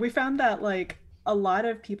 for sure. We found that like a lot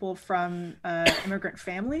of people from immigrant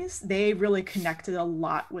families, they really connected a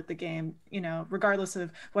lot with the game, regardless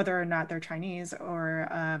of whether or not they're Chinese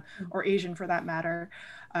or Asian for that matter.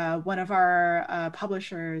 One of our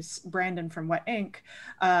publishers, Brandon from Wet Ink,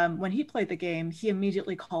 when he played the game, he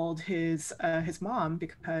immediately called his mom,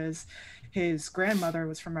 because his grandmother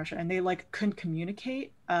was from Russia, and they like couldn't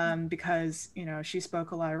communicate because she spoke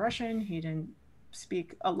a lot of Russian, he didn't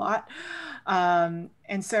speak a lot,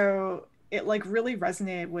 and so it like really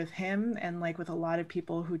resonated with him and like with a lot of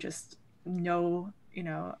people who just know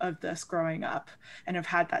of this growing up and have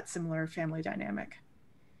had that similar family dynamic.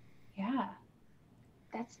 Yeah,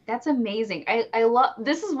 that's amazing. I love,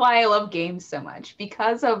 this is why I love games so much,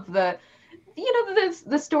 because of the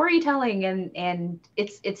the storytelling and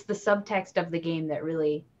it's the subtext of the game that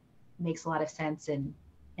really makes a lot of sense and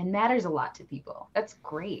matters a lot to people. That's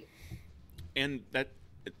great. And that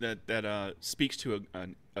speaks to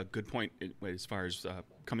a good point as far as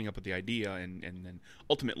coming up with the idea, and then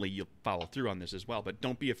ultimately you'll follow through on this as well. But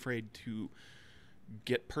don't be afraid to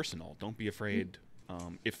get personal. Don't be afraid.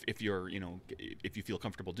 If you're if you feel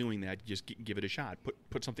comfortable doing that, just give it a shot.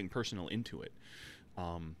 Put something personal into it.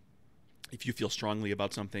 If you feel strongly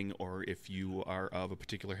about something, or if you are of a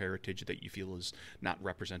particular heritage that you feel is not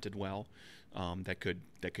represented well, that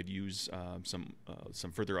could use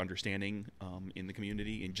some further understanding in the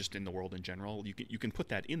community and just in the world in general, you can put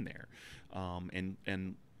that in there,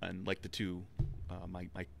 and like the two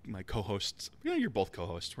my co-hosts, you're both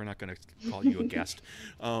co-hosts, we're not going to call you a guest,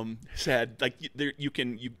 said, like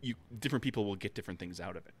different people will get different things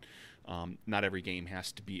out of it. Not every game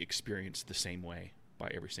has to be experienced the same way by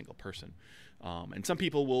every single person, and some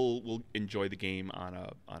people will enjoy the game on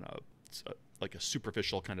a like a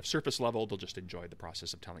superficial kind of surface level. They'll just enjoy the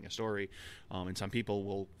process of telling a story, and some people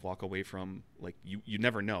will walk away from, like, you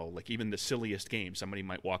never know, like even the silliest game, somebody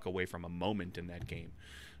might walk away from a moment in that game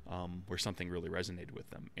where something really resonated with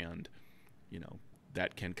them, and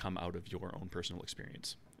that can come out of your own personal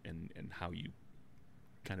experience and how you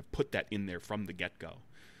kind of put that in there from the get-go.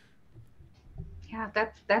 Yeah,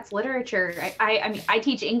 that's literature. I mean, I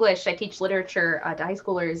teach English, I teach literature to high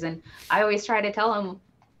schoolers, and I always try to tell them,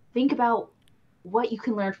 think about what you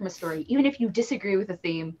can learn from a story. Even if you disagree with the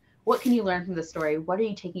theme, what can you learn from the story? What are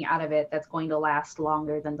you taking out of it that's going to last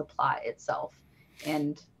longer than the plot itself?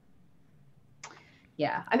 And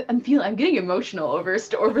yeah, I'm getting emotional over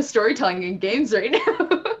storytelling in games right now.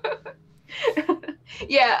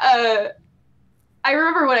 Yeah, I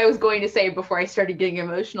remember what I was going to say before I started getting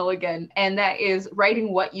emotional again, and that is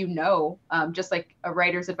writing what you know. Just like a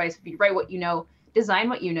writer's advice would be, write what you know, design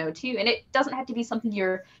what you know too. And it doesn't have to be something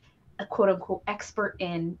you're a quote unquote expert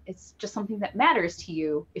in. It's just something that matters to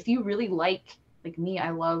you. If you really like me, I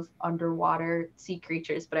love underwater sea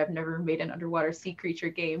creatures, but I've never made an underwater sea creature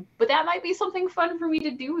game. But that might be something fun for me to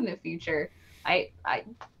do in the future. I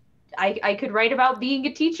could write about being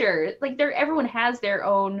a teacher. Like everyone has their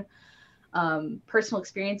own personal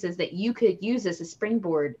experiences that you could use as a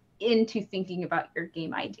springboard into thinking about your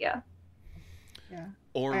game idea. Yeah.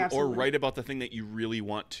 Or write about the thing that you really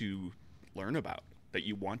want to learn about, that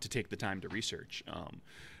you want to take the time to research.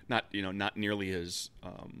 Not nearly as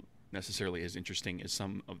necessarily as interesting as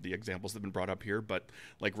some of the examples that have been brought up here, but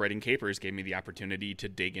like writing capers gave me the opportunity to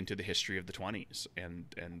dig into the history of the 20s and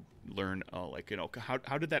learn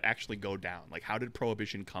how did that actually go down? Like, how did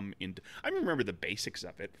Prohibition come into? I remember the basics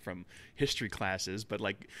of it from history classes, but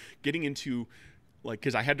like getting into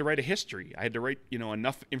because I had to write a history. I had to write,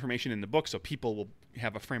 enough information in the book so people will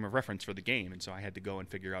have a frame of reference for the game. And so I had to go and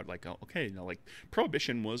figure out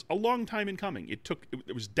Prohibition was a long time in coming. It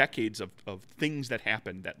was decades of things that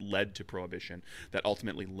happened that led to Prohibition, that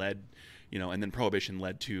ultimately led, and then Prohibition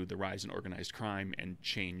led to the rise in organized crime and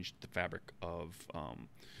changed the fabric of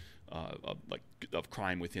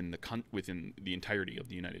crime within the entirety of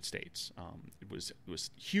the United States. It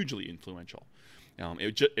was hugely influential.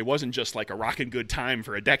 It wasn't just like a rockin' good time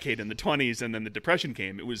for a decade in the 20s and then the Depression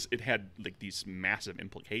came. It had like these massive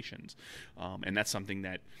implications, and that's something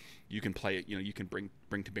that you can play. You can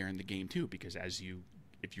bring to bear in the game too, because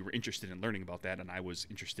if you were interested in learning about that, and I was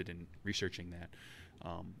interested in researching that,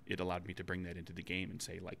 it allowed me to bring that into the game and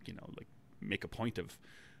say make a point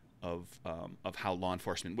of how law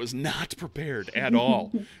enforcement was not prepared at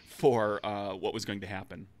all for what was going to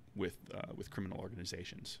happen with criminal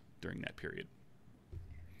organizations during that period.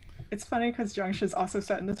 It's funny because Junction is also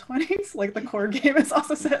set in the 20s. Like the core game is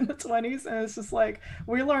also set in the 20s, and it's just like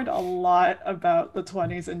we learned a lot about the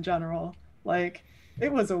 20s in general. Like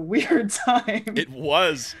it was a weird time. It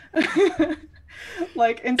was.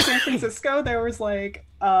 Like in San Francisco, there was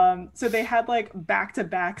so they had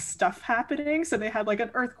back-to-back stuff happening. So they had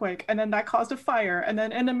an earthquake, and then that caused a fire, and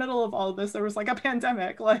then in the middle of all of this, there was a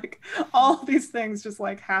pandemic. All these things just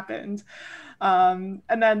happened, and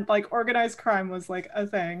then organized crime was a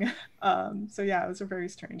thing. So yeah, it was a very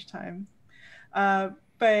strange time.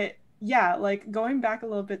 But yeah, going back a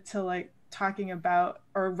little bit to talking about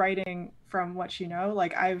or writing from what you know,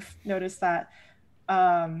 I've noticed that.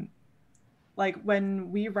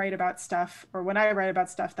 When we write about stuff, or when I write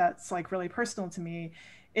about stuff that's really personal to me,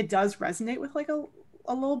 it does resonate with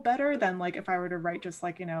a little better than if I were to write just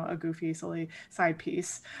a goofy, silly side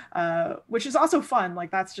piece, which is also fun.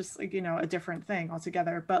 That's just a different thing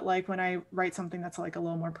altogether. But when I write something that's a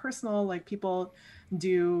little more personal, people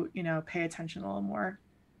do pay attention a little more.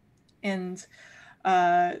 And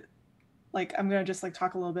I'm going to just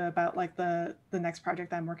talk a little bit about the next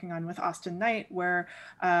project that I'm working on with Austin Knight, where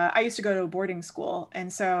I used to go to a boarding school.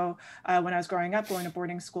 And so when I was growing up, going to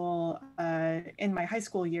boarding school in my high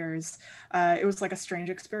school years, it was a strange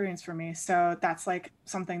experience for me. So that's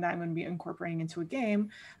something that I'm going to be incorporating into a game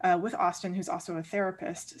with Austin, who's also a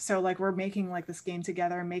therapist. So we're making this game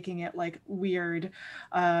together, making it weird,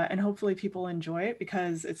 and hopefully people enjoy it,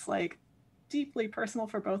 because it's deeply personal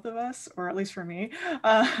for both of us, or at least for me.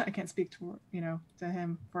 I can't speak to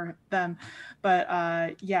him for them,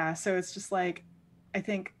 but yeah, so it's just I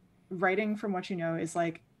think writing from what you know is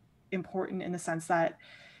important in the sense that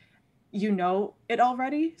you know it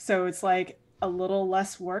already, so it's a little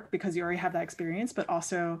less work because you already have that experience, but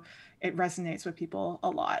also it resonates with people a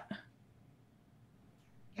lot.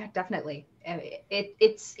 Yeah, definitely.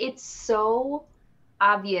 It's so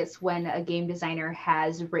obvious when a game designer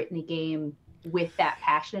has written a game with that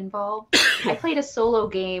passion involved. I played a solo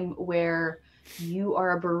game where you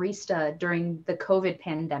are a barista during the COVID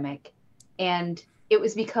pandemic, and it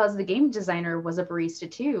was because the game designer was a barista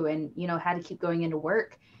too, and had to keep going into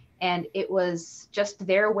work, and it was just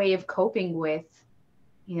their way of coping with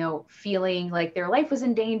feeling like their life was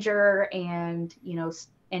in danger, and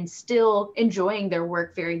and still enjoying their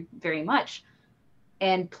work very, very much.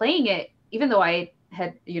 And playing it, even though I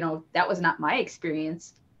had, that was not my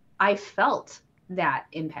experience, I felt that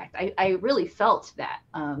impact. I really felt that.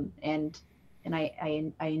 And I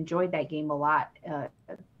enjoyed that game a lot,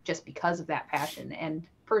 just because of that passion and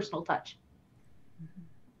personal touch.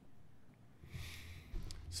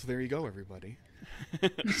 So there you go, everybody.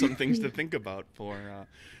 Some things to think about for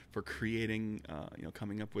creating,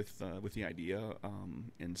 coming up with the idea,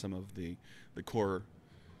 and some of the core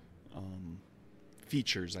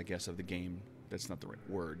features, I guess, of the game. That's not the right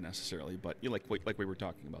word necessarily, but like we were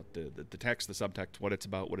talking about, the text, the subtext, what it's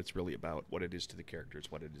about, what it's really about, what it is to the characters,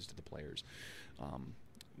 what it is to the players,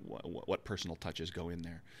 what personal touches go in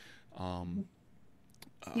there.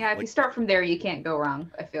 If you start from there, you can't go wrong,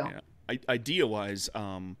 I feel. Yeah. Idea-wise,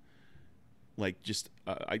 I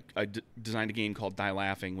designed a game called Die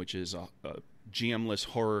Laughing, which is a GM-less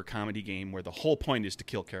horror comedy game where the whole point is to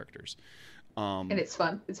kill characters. And it's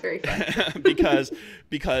fun. It's very fun. because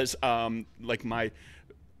and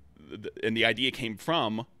the idea came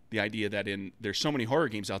from the idea that there's so many horror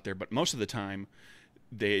games out there, but most of the time,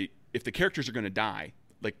 if the characters are going to die,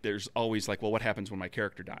 like there's always like, well, what happens when my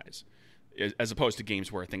character dies, as opposed to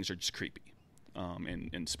games where things are just creepy.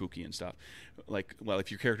 And spooky and stuff. Like, well, if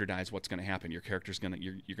your character dies, what's going to happen? Your character's you're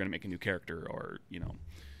going to make a new character, or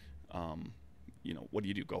what do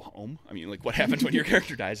you do? Go home? I mean, like, what happens when your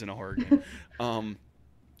character dies in a horror game?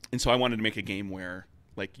 And so I wanted to make a game where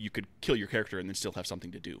like you could kill your character and then still have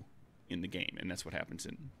something to do in the game, and that's what happens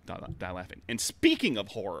in Die Laughing. And speaking of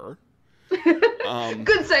horror, good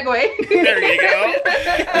segue. There you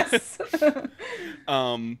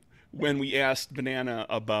go. When we asked Banana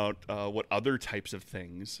about what other types of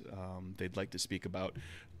things they'd like to speak about,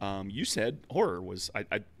 you said horror was.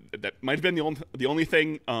 That might have been the only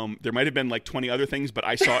thing. There might have been like 20 other things, but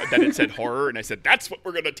I saw that it said horror, and I said that's what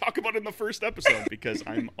we're going to talk about in the first episode, because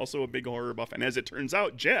I'm also a big horror buff. And as it turns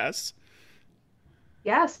out, Jess.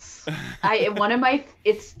 Yes, I say it's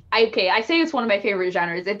one of my favorite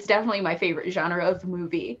genres. It's definitely my favorite genre of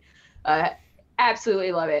movie.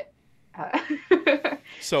 Absolutely love it.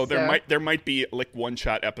 So there might be like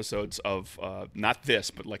one-shot episodes of not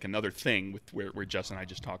this, but like another thing where Jess and I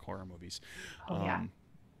just talk horror movies. Yeah,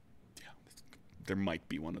 there might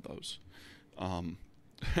be one of those. But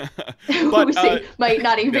might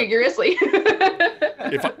not even vigorously.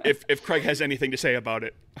 if Craig has anything to say about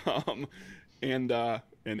it, and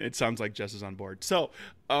it sounds like Jess is on board. So,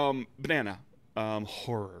 Banana.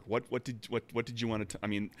 Horror. What did you want to? I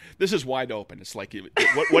mean, this is wide open. It's like,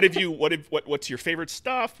 what's your favorite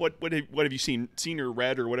stuff? What have you seen or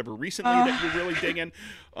read or whatever recently that you're really digging?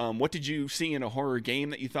 What did you see in a horror game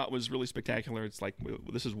that you thought was really spectacular? It's like,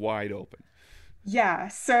 this is wide open. Yeah.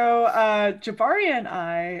 So Jabari and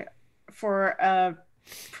I, for a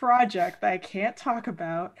project that I can't talk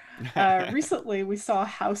about, recently we saw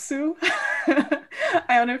Hausu. I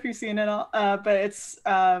don't know if you've seen it all, but it's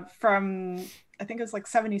from, I think it's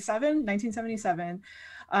like 1977.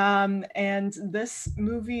 And this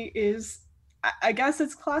movie is, I guess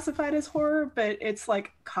it's classified as horror, but it's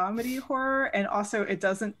like comedy horror. And also it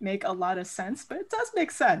doesn't make a lot of sense, but it does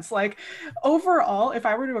make sense. Like overall, if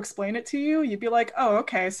I were to explain it to you, you'd be like, oh,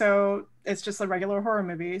 okay, so it's just a regular horror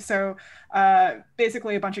movie. So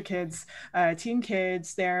basically a bunch of kids, teen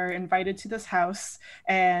kids, they're invited to this house,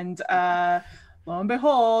 and lo and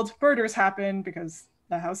behold, murders happen because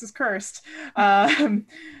the house is cursed. And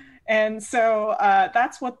so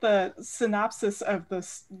that's what the synopsis of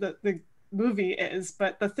the movie is.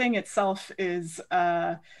 But the thing itself is,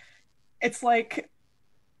 it's like,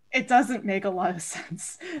 it doesn't make a lot of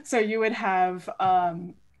sense. So you would have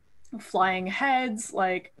flying heads,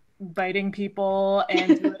 like biting people,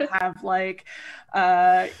 and you would have like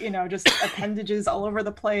just appendages all over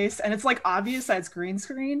the place, and it's like obvious that it's green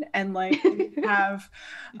screen, and like you have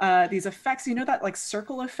these effects, that like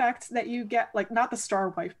circle effect that you get, like not the star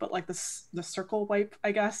wipe, but like the circle wipe,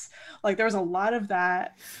 I guess. Like there's a lot of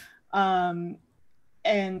that, and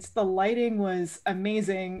the lighting was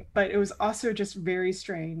amazing, but it was also just very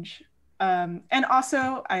strange. And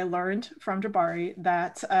also, I learned from Jabari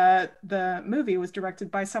that the movie was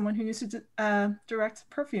directed by someone who used to direct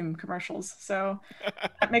perfume commercials. So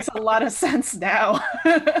that makes a lot of sense now.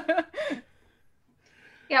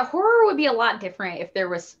 Yeah, horror would be a lot different if there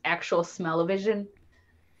was actual smell-o-vision.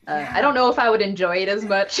 I don't know if I would enjoy it as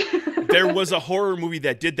much. There was a horror movie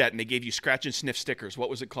that did that, and they gave you scratch and sniff stickers.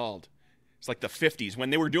 What was it called? It's like the 50s when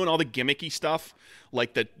they were doing all the gimmicky stuff,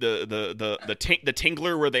 like the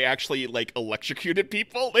Tingler, where they actually like electrocuted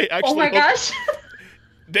people. They actually, oh my gosh!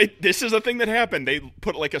 This is a thing that happened. They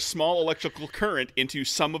put like a small electrical current into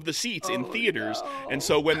some of the seats in theaters, and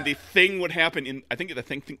so when the thing would happen I think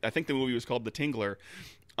the movie was called The Tingler.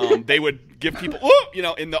 They would give people,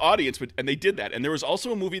 in the audience, and they did that. And there was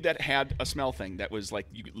also a movie that had a smell thing that was like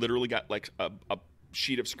you literally got like a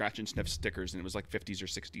sheet of scratch and sniff stickers, and it was like 50s or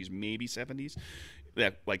 60s, maybe 70s.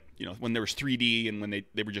 That when there was 3D and when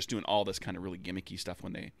they were just doing all this kind of really gimmicky stuff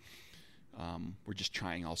when they were just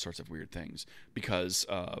trying all sorts of weird things because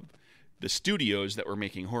the studios that were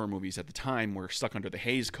making horror movies at the time were stuck under the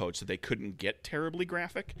Hays Code, so they couldn't get terribly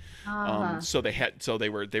graphic. So they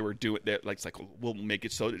were doing that. Like, it's like, we'll make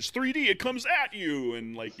it so it's 3D, it comes at you,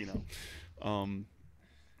 and and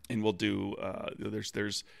we'll do.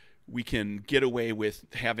 We can get away with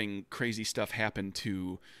having crazy stuff happen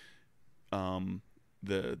to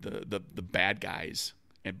the bad guys,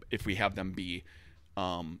 if we have them be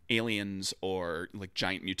aliens or like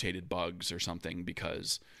giant mutated bugs or something,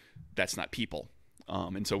 because that's not people,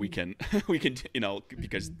 and so we can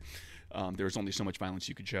because there was only so much violence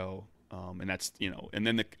you could show, and that's and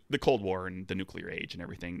then the Cold War and the nuclear age and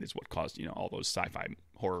everything is what caused all those sci-fi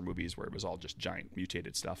horror movies where it was all just giant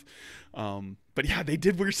mutated stuff. But yeah, they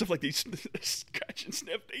did weird stuff like these scratch and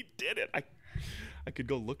sniff. They did it. I could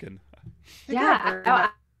go looking. Yeah,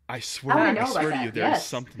 I swear to you, there's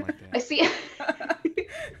something like that. I see.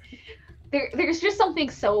 There's just something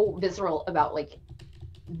so visceral about like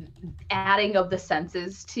adding of the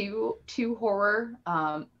senses to horror.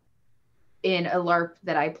 In a LARP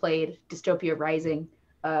that I played, Dystopia Rising,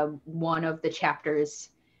 one of the chapters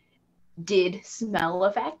did smell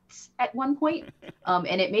effects at one point,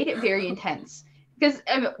 and it made it very intense. Because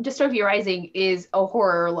Dystopia Rising is a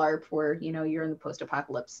horror LARP where you're in the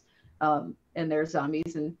post-apocalypse, and there's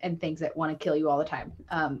zombies and things that want to kill you all the time.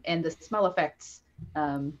 And the smell effects,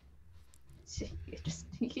 we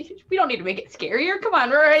don't need to make it scarier. Come on,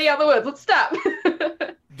 we're already out of the woods. Let's stop.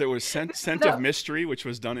 There was Scent of Mystery, which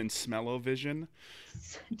was done in Smell-O-Vision.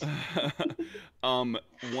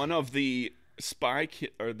 One of the Spy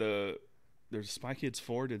Kids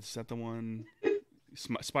 4. Is that the one?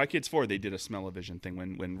 Spy Kids 4. They did a Smell-O-Vision thing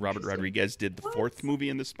when Robert Rodriguez did the fourth movie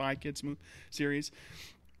in the Spy Kids series.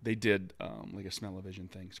 They did like a Smell-O-Vision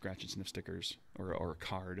thing, scratch and sniff stickers or a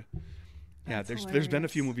card. Yeah, there's been a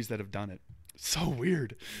few movies that have done it. So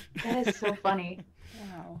weird. That is so funny.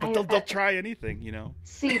 Wow. But they'll try anything,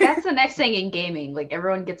 See, that's the next thing in gaming. Like,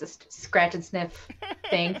 everyone gets a scratch and sniff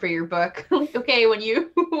thing for your book. Like, okay, when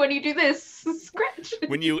you do this, scratch.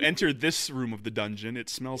 When you enter this room of the dungeon, it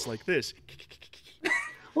smells like this.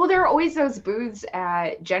 Well, there are always those booths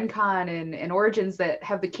at Gen Con and Origins that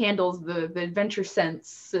have the candles, the adventure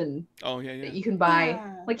scents, and that you can buy.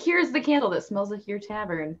 Yeah. Like, here's the candle that smells like your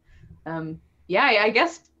tavern. I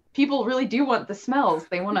guess people really do want the smells.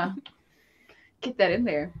 They want to get that in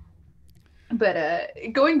there. But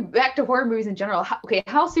going back to horror movies in general,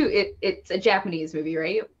 Hausu, it's a Japanese movie,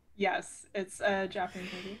 right? Yes, it's a Japanese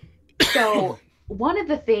movie. So one of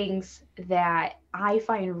the things that I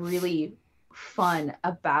find really fun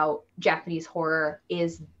about Japanese horror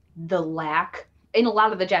is the lack, in a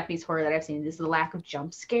lot of the Japanese horror that I've seen, is the lack of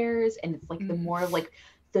jump scares, and it's like the more of like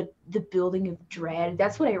the building of dread.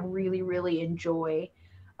 That's what I really, really enjoy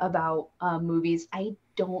about movies. I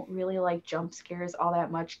don't really like jump scares all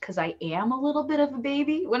that much because I am a little bit of a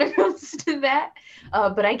baby when it comes to that.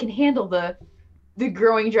 But I can handle the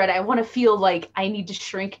growing dread. I want to feel like I need to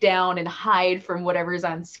shrink down and hide from whatever's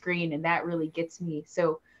on screen, and that really gets me.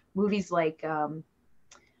 So movies like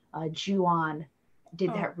Ju-On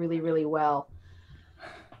did that really, really well.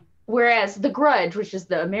 Whereas The Grudge, which is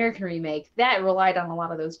the American remake, that relied on a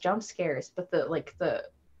lot of those jump scares, but the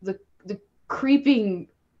creeping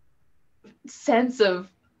sense of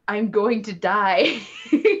I'm going to die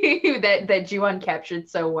that Ju-On captured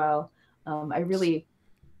so well. I really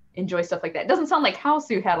enjoy stuff like that. It doesn't sound like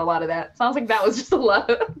Hausu had a lot of that. It sounds like that was just a lot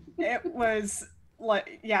of... It was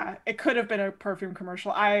like, yeah, it could have been a perfume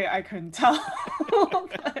commercial. I couldn't tell,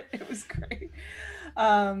 but it was great.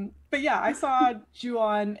 But yeah, I saw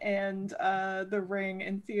Ju-On and The Ring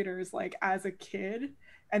in theaters like as a kid,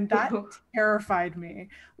 and that terrified me.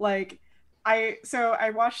 Like, I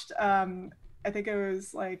watched I think it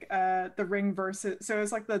was like The Ring versus, so it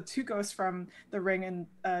was like the two ghosts from The Ring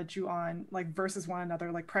and Ju-On like versus one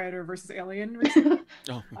another, like Predator versus Alien.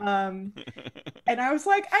 And I was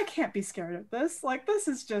like, I can't be scared of this. Like, this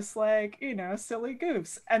is just like, silly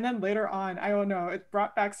goofs. And then later on, I don't know, it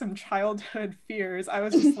brought back some childhood fears. I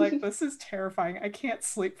was just like, this is terrifying. I can't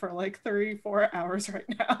sleep for like 3-4 hours right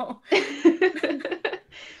now.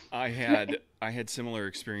 I had similar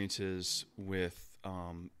experiences with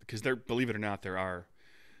because believe it or not, there are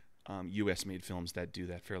U.S. made films that do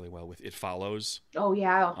that fairly well. With It Follows. Oh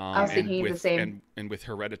yeah, I was thinking the same. And with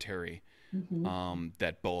Hereditary,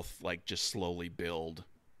 that both like just slowly build,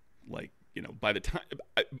 like, you know, by the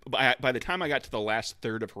time I got to the last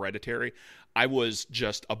third of Hereditary, I was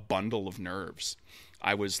just a bundle of nerves.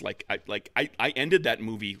 I was like, I ended that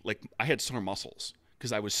movie like I had sore muscles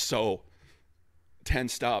because I was so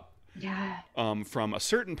tensed up. Yeah. From a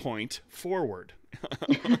certain point forward.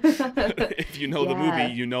 If you know the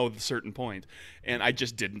movie, you know the certain point, and I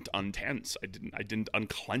just didn't untense. I didn't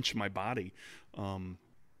unclench my body. And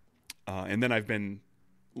then I've been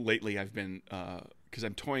because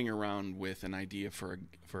I'm toying around with an idea for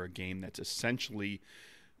a game that's essentially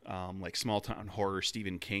like small town horror,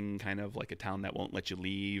 Stephen King kind of, like a town that won't let you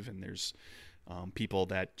leave, and there's people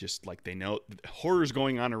that just like, they know horror's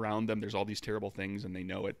going on around them. There's all these terrible things, and they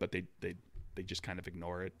know it, but they just kind of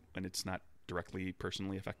ignore it when it's not directly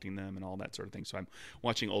personally affecting them and all that sort of thing. So I'm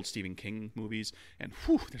watching old Stephen King movies, and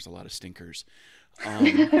there's a lot of stinkers.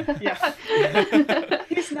 Yeah.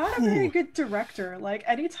 He's not a very good director. Like,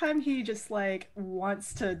 anytime he just like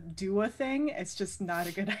wants to do a thing, it's just not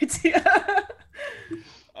a good idea.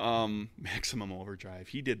 Maximum Overdrive,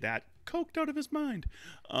 he did that coked out of his mind.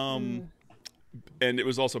 And it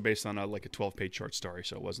was also based on a 12-page short story,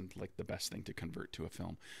 so it wasn't like the best thing to convert to a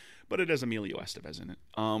film, but it has Emilio Estevez in it,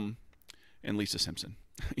 and Lisa Simpson,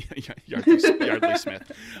 Yardley Smith.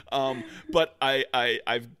 But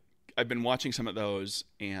I've been watching some of those,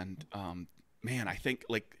 and man, I think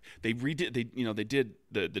like they did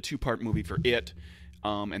the 2-part movie for It,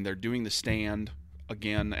 and they're doing The Stand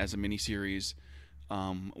again as a miniseries,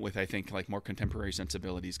 with, I think, like more contemporary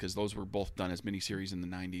sensibilities, because those were both done as miniseries in the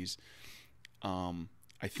 90s.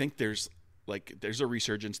 I think there's a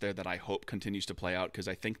resurgence there that I hope continues to play out, because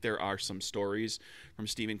I think there are some stories from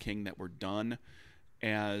Stephen King that were done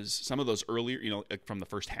as some of those earlier, from the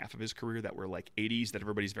first half of his career, that were like 80s, that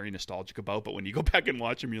everybody's very nostalgic about, but when you go back and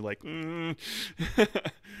watch them, you're like,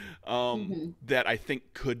 that I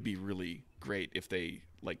think could be really great if they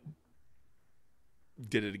like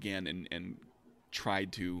did it again and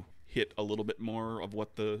tried to hit a little bit more of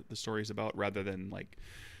what the story is about, rather than like,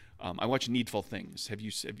 I watched Needful Things. Have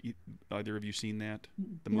you either of you seen that,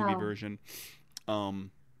 the movie version?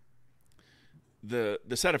 The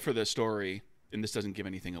setup for the story, and this doesn't give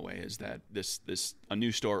anything away, is that a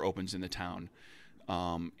new store opens in the town,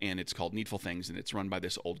 and it's called Needful Things, and it's run by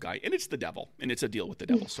this old guy, and it's the devil, and it's a deal with the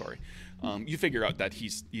devil story. You figure out that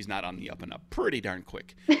he's not on the up and up pretty darn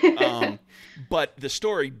quick. But the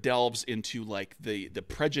story delves into like the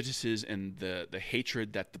prejudices and the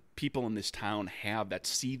hatred that the people in this town have, that's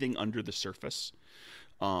seething under the surface.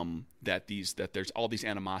 That there's all these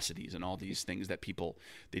animosities and all these things that people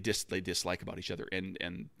they dislike about each other,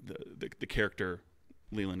 and the character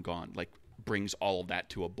Leland Gaunt like brings all of that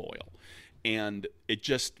to a boil. And it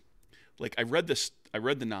just, like, I read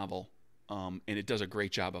the novel, and it does a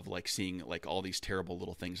great job of like seeing like all these terrible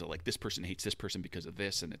little things that like this person hates this person because of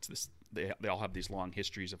this, and it's this, they all have these long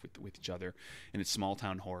histories with each other, and it's small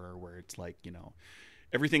town horror where it's like,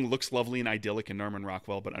 everything looks lovely and idyllic in Norman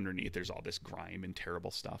Rockwell, but underneath there's all this grime and terrible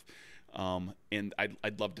stuff. And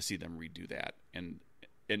I'd love to see them redo that and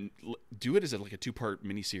do it as like a 2-part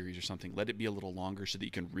miniseries or something. Let it be a little longer so that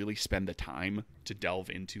you can really spend the time to delve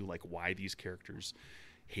into like why these characters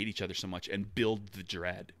hate each other so much and build the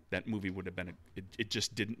dread. That movie would have been it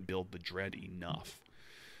just didn't build the dread enough.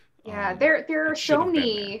 Yeah, there are so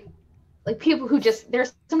many like people who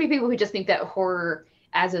there's so many people who just think that horror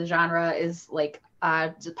as a genre is like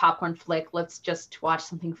just a popcorn flick. Let's just watch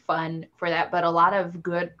something fun for that. But a lot of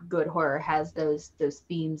good horror has those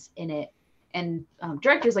themes in it. And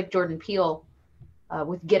directors like Jordan Peele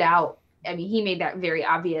with Get Out, I mean, he made that very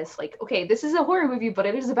obvious, like, okay, this is a horror movie, but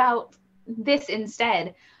it is about this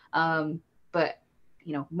instead. But,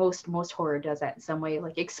 most horror does that in some way,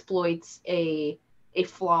 like exploits a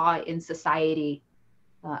flaw in society.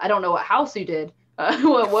 I don't know what House you did.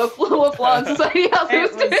 What flaw in society House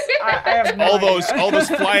did. I have no all those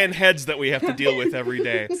flying heads that we have to deal with every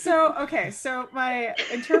day. So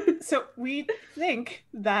we think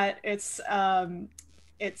that it's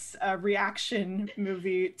a reaction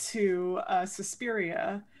movie to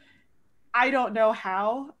Suspiria. I don't know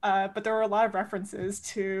how, but there were a lot of references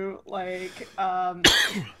to like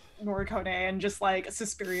Morricone and just like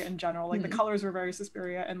Suspiria in general. Like the colors were very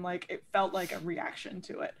Suspiria, and like it felt like a reaction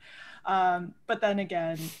to it. But then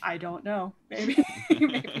again, I don't know. Maybe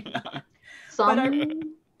not.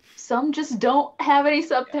 Some just don't have any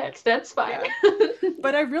subtext. That's fine. Yeah.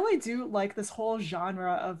 But I really do like this whole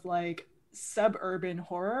genre of like suburban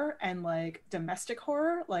horror and like domestic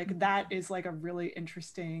horror. Like that is like a really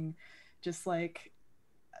interesting, just like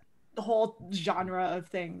the whole genre of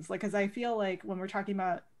things. Like, because I feel like when we're talking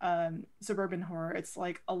about suburban horror, it's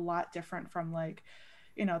like a lot different from like,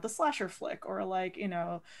 you know, the slasher flick or like, you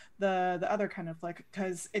know, the other kind of flick,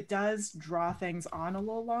 because it does draw things on a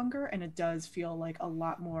little longer, and it does feel like a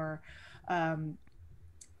lot more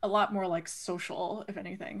like social, if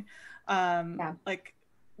anything. Like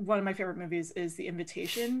one of my favorite movies is The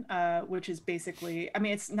Invitation, which is basically, I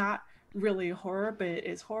mean, it's not really horror, but it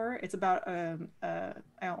is horror. It's about I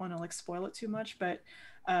don't want to like spoil it too much, but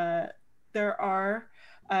there are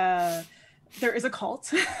there is a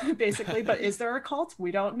cult basically, but is there a cult?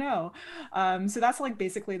 We don't know. So that's like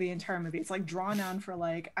basically the entire movie. It's like drawn on for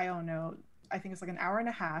like, I don't know, I think it's like an hour and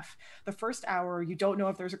a half. The first hour, you don't know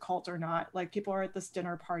if there's a cult or not. Like people are at this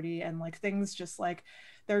dinner party and like things just like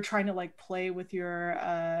they're trying to like play with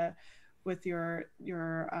your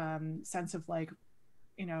sense of like,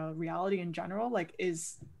 you know, reality in general. Like,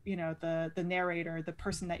 is, you know, the narrator, the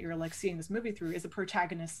person that you're like seeing this movie through, is the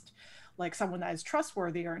protagonist like someone that is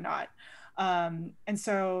trustworthy or not? And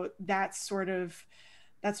so that's sort of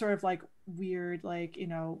like weird, like, you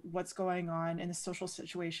know, what's going on in the social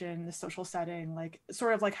situation, the social setting, like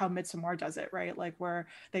sort of like how Midsommar does it, right? Like where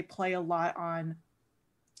they play a lot on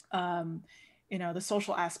you know, the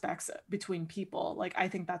social aspects between people. Like I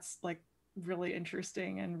think that's like really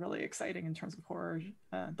interesting and really exciting in terms of horror,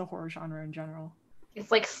 the horror genre in general.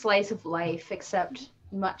 It's like slice of life, except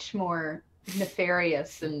much more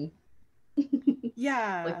nefarious and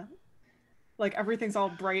yeah, like everything's all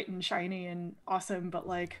bright and shiny and awesome, but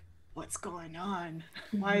like, what's going on?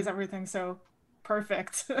 Why is everything so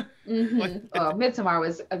perfect? Midsommar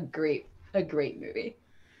was a great movie.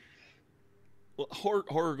 Well,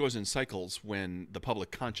 horror goes in cycles when the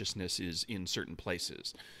public consciousness is in certain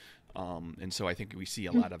places. And so I think we see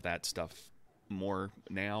a lot of that stuff more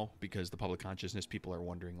now because the public consciousness, people are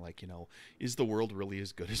wondering, like, you know, is the world really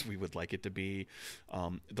as good as we would like it to be?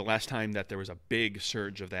 The last time that there was a big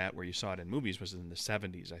surge of that where you saw it in movies was in the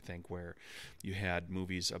 70s, I think, where you had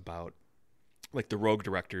movies about like the rogue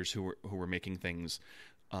directors who were making things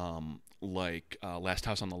like Last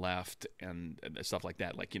House on the Left and stuff like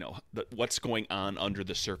that. Like, you know, what's going on under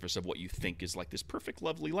the surface of what you think is like this perfect,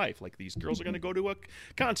 lovely life. Like these girls are going to go to a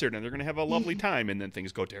concert and they're going to have a lovely time, and then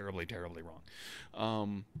things go terribly, terribly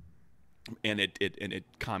wrong. And it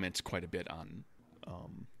comments quite a bit on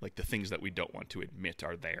like the things that we don't want to admit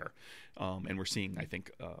are there. And we're seeing, I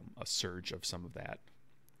think, a surge of some of that.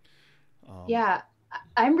 Yeah.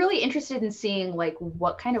 I'm really interested in seeing like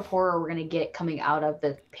what kind of horror we're going to get coming out of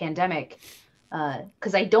the pandemic,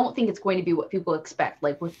 because I don't think it's going to be what people expect.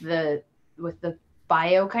 Like with the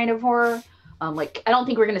bio kind of horror, like I don't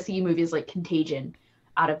think we're going to see movies like Contagion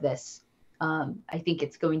out of this. I think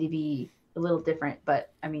it's going to be a little different,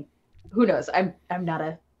 but I mean, who knows? I'm not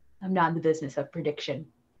in the business of prediction,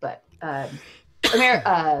 but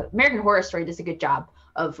American Horror Story does a good job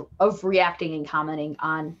of reacting and commenting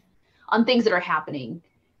on things that are happening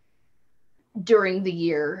during the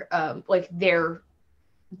year. Like their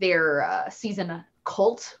season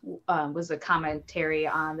Cult was a commentary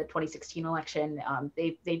on the 2016 election.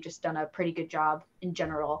 They've just done a pretty good job in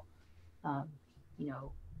general, you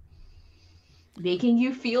know, making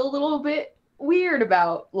you feel a little bit weird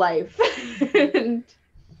about life.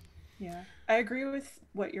 Yeah, I agree with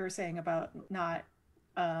what you were saying about not,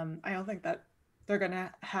 I don't think that they're going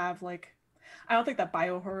to have like, I don't think that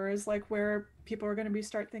bio horror is like where people are going to be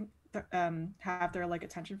have their like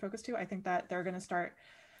attention focused to. I think that they're going to start,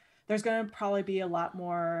 there's going to probably be a lot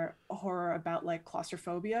more horror about like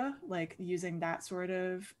claustrophobia, like using that sort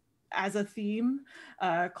of as a theme,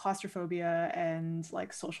 claustrophobia and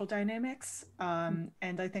like social dynamics. And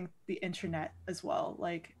I think the internet as well,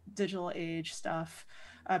 like digital age stuff,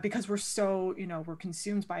 because we're so, you know, we're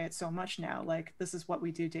consumed by it so much now. Like this is what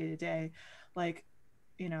we do day to day. Like,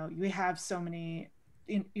 you know, we have so many,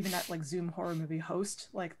 even that like Zoom horror movie Host,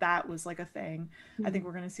 like that was like a thing. I think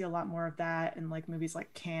we're going to see a lot more of that in like movies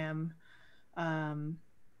like Cam.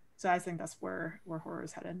 So I think that's where horror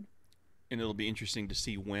is headed. And it'll be interesting to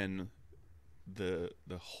see when the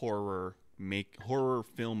horror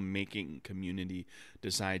film making community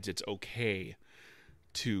decides it's okay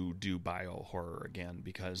to do bio horror again,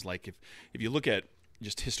 because like if you look at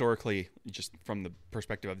just historically, just from the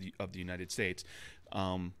perspective of the United States,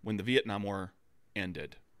 when the Vietnam War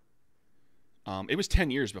ended, it was 10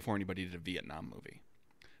 years before anybody did a Vietnam movie,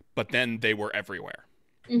 but then they were everywhere,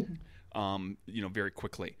 you know, very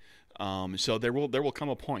quickly. So there will come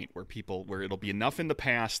a point where it'll be enough in the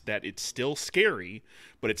past that it's still scary,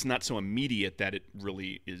 but it's not so immediate that it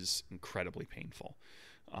really is incredibly painful.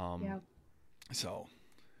 So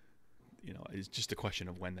it's just a question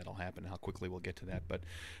of when that'll happen, how quickly we'll get to that. But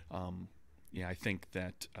yeah, I think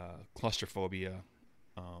that claustrophobia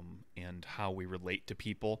and how we relate to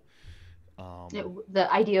people. The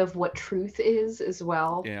idea of what truth is as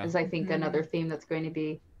well is, I think, another theme that's going to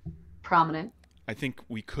be prominent. I think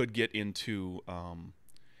we could get into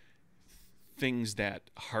things that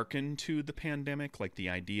hearken to the pandemic, like the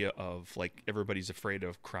idea of like everybody's afraid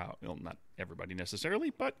of crowd. Well, not everybody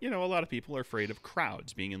necessarily, but a lot of people are afraid of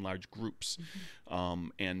crowds, being in large groups,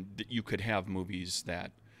 and you could have movies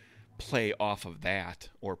that play off of that,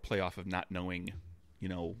 or play off of not knowing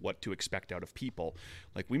what to expect out of people.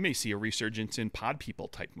 Like we may see a resurgence in pod people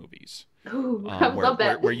type movies. Ooh, I love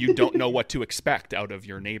that. where you don't know what to expect out of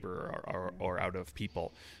your neighbor or out of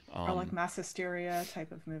people. Or like mass hysteria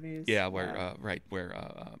type of movies. Yeah, where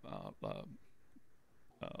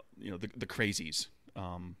the crazies,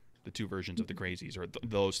 the two versions of the crazies, or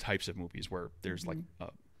those types of movies where there's like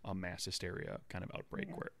a mass hysteria kind of outbreak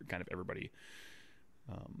where kind of everybody,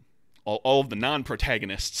 all of the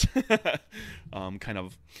non-protagonists kind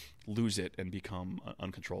of lose it and become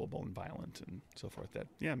uncontrollable and violent and so forth. That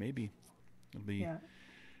maybe it'll be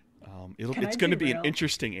it's going to be an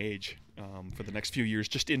interesting age for the next few years,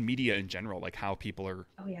 just in media in general, like how people are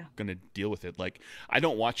going to deal with it. Like I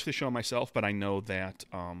don't watch the show myself, but I know that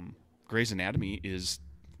Grey's Anatomy is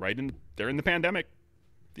they're in the pandemic.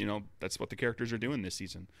 That's what the characters are doing this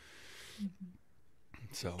season.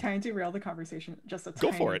 So can I derail the conversation just a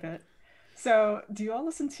tiny bit? Go for it. So do you all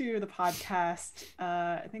listen to the podcast,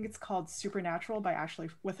 I think it's called Supernatural by Ashley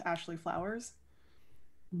Flowers?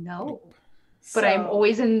 No. But I'm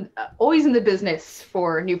always in the business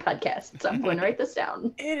for new podcasts. So I'm going to write this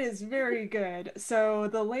down. It is very good. So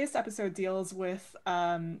the latest episode deals with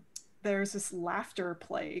there's this laughing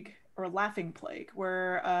plague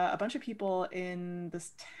where a bunch of people in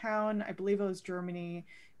this town, I believe it was Germany,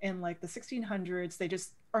 in like the 1600s,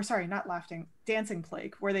 dancing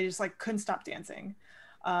plague, where they just like couldn't stop dancing,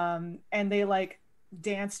 and they like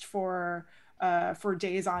danced for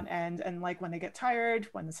days on end, and like when they get tired,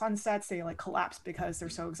 when the sun sets, they like collapse because they're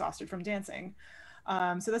so exhausted from dancing.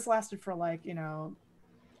 So this lasted for like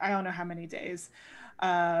I don't know how many days,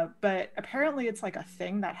 but apparently it's like a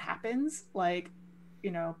thing that happens. Like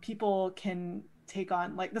people can take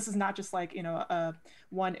on, like, this is not just like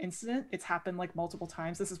one incident, it's happened like multiple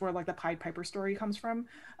times. This is where like the Pied Piper story comes from,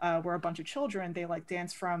 where a bunch of children, they like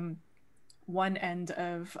dance from one end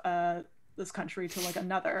of this country to like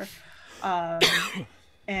another,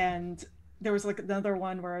 and there was like another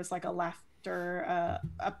one where it was like a laughter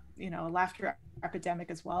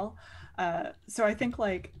epidemic as well. So I think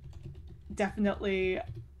like definitely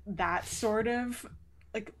that sort of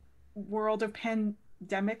like world of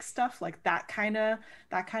pandemic stuff, like that kind of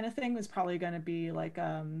thing is probably going to be like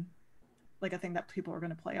a thing that people are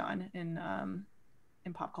going to play on in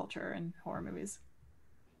pop culture and horror movies.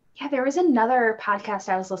 Yeah, there was another podcast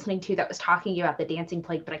I was listening to that was talking about the dancing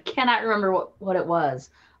plague, but I cannot remember what it was.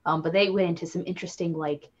 But they went into some interesting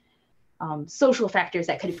like social factors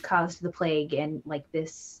that could have caused the plague, and like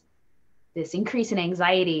this increase in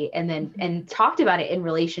anxiety, and talked about it in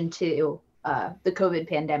relation to the COVID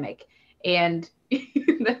pandemic. And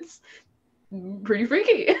that's pretty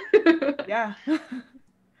freaky. Yeah.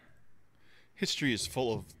 History is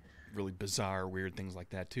full of really bizarre, weird things like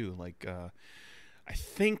that too. Like I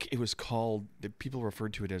think it was called, people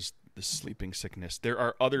referred to it as the sleeping sickness. There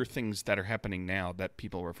are other things that are happening now that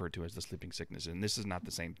people refer to as the sleeping sickness, and this is not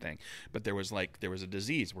the same thing. But there was a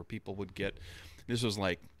disease where people would get, this was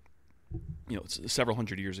like, several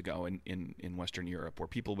hundred years ago in Western Europe, where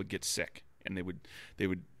people would get sick. And they would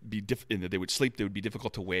sleep. They would be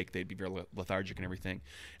difficult to wake. They'd be very lethargic and everything.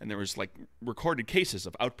 And there was like recorded cases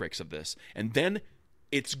of outbreaks of this. And then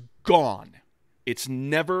it's gone. It's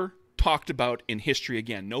never talked about in history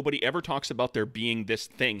again. Nobody ever talks about there being this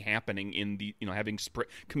thing happening in the having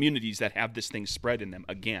communities that have this thing spread in them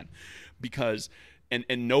again, because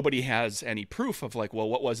and nobody has any proof of like, well,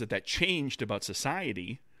 what was it that changed about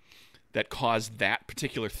society that caused that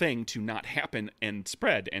particular thing to not happen and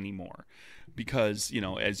spread anymore. Because,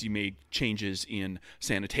 as you made changes in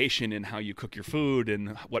sanitation and how you cook your food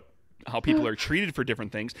and how people are treated for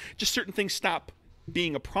different things, just certain things stop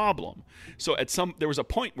being a problem. So there was a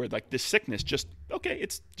point where like this sickness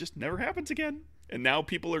it's just never happens again. And now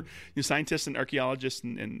people are, scientists and archaeologists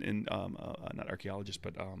and not archaeologists,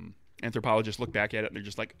 but anthropologists look back at it and they're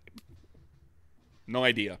just like, no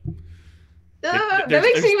idea. That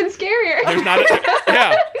makes it even scarier. There's not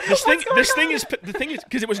This thing is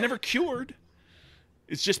because it was never cured.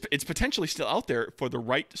 It's potentially still out there for the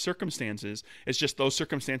right circumstances. It's just those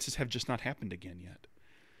circumstances have just not happened again yet.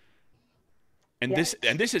 And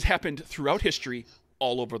this has happened throughout history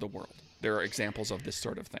all over the world. There are examples of this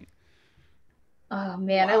sort of thing. Oh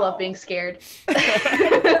man, I love being scared.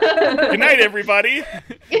 Good night, everybody.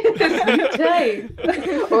 Sleep tight.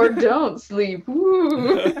 Or don't sleep.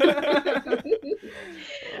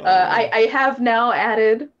 I have now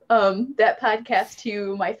added that podcast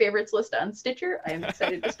to my favorites list on Stitcher. I am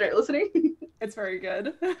excited to start listening. It's very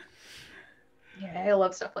good. Yeah, I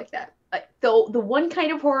love stuff like that. The one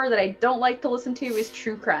kind of horror that I don't like to listen to is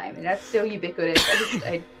true crime, and that's so ubiquitous.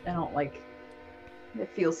 I don't like. It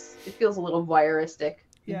feels a little voyeuristic.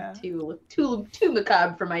 Yeah. Too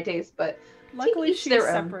macabre for my taste, but luckily she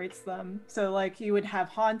separates them. So like you would have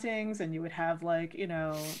hauntings and you would have like,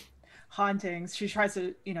 hauntings. She tries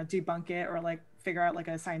to, debunk it or like figure out like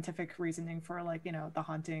a scientific reasoning for like, the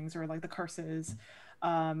hauntings or like the curses.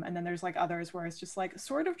 And then there's like others where it's just like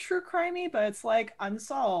sort of true crimey, but it's like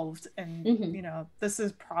unsolved. And, this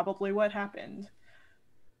is probably what happened.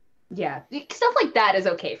 Yeah, stuff like that is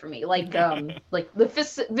okay for me. Like like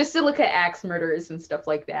the Basilica Axe murders and stuff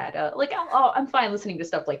like that. I'm fine listening to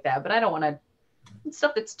stuff like that, but I don't want to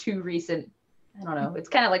stuff that's too recent. I don't know. It's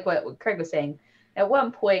kind of like what Craig was saying. At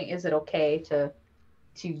what point is it okay to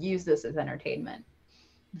use this as entertainment?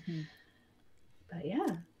 Mm-hmm. But yeah.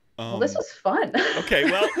 Well, this was fun. Okay,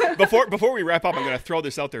 well, before we wrap up, I'm going to throw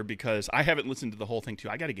this out there because I haven't listened to the whole thing too.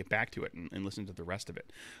 I got to get back to it and listen to the rest of it.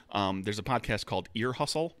 There's a podcast called Ear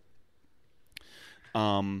Hustle.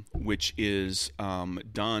 Which is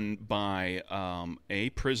done by a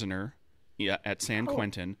prisoner at San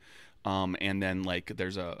Quentin. And then like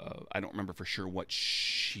there's I don't remember for sure what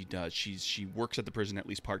she does. She works at the prison at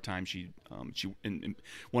least part-time. And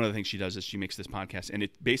one of the things she does is she makes this podcast, and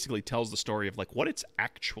it basically tells the story of like what it's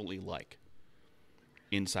actually like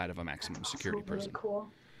inside of a maximum security prison. Really cool.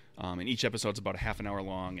 And each episode's about a half an hour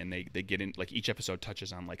long, and they get in like each episode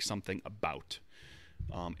touches on like something about.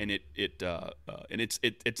 And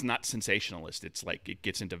it's not sensationalist. It's like it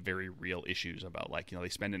gets into very real issues about like, they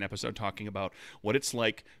spend an episode talking about what it's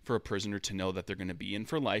like for a prisoner to know that they're going to be in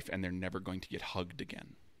for life and they're never going to get hugged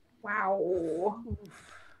again. Wow.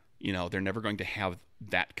 They're never going to have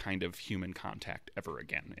that kind of human contact ever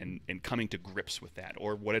again, and coming to grips with that,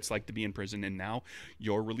 or what it's like to be in prison and now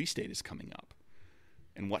your release date is coming up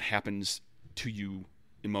and what happens to you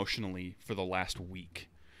emotionally for the last week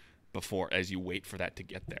before as you wait for that to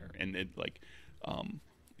get there. And it like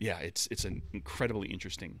it's an incredibly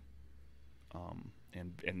interesting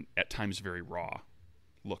and at times very raw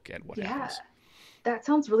look at what happens. That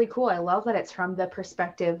sounds really cool. I love that it's from the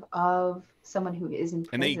perspective of someone who is in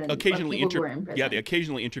prison. And they occasionally they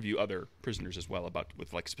occasionally interview other prisoners as well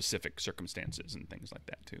with like specific circumstances and things like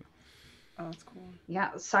that too. Oh, that's cool.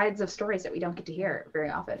 Yeah, sides of stories that we don't get to hear very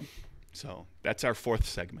often. So that's our fourth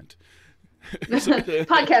segment.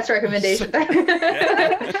 Podcast recommendation.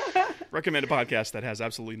 Recommend a podcast that has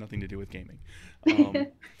absolutely nothing to do with gaming.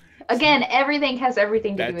 Again, everything has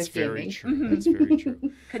everything to do with gaming. That's very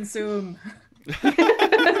true. Consume.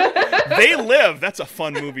 They Live. That's a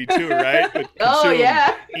fun movie too, right?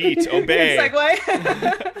 Consume, eat, obey.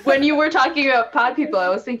 Segue. When you were talking about pod people, I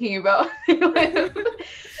was thinking about They Live.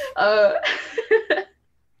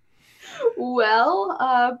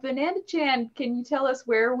 Well, Banana-chan, can you tell us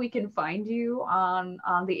where we can find you on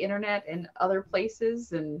the internet and other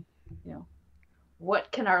places, and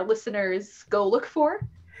what can our listeners go look for?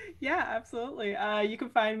 Yeah, absolutely. You can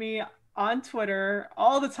find me on Twitter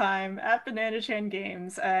all the time at Banana-chan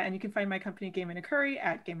Games, and you can find my company Game in a Curry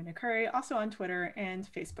at Game in a Curry, also on Twitter and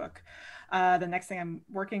Facebook. The next thing I'm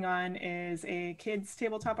working on is a kids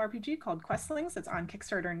tabletop RPG called Questlings. It's on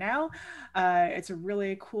Kickstarter now. It's a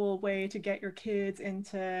really cool way to get your kids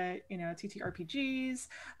into, TTRPGs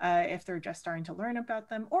if they're just starting to learn about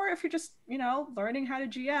them, or if you're just, learning how to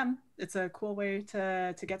GM. It's a cool way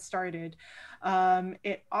to get started.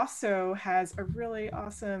 It also has a really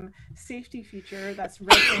awesome safety feature that's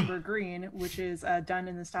red, amber, green, which is done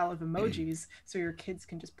in the style of emojis, so your kids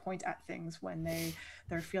can just point at things when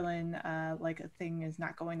they're feeling like a thing is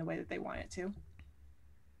not going the way that they want it to.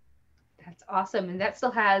 That's awesome. And that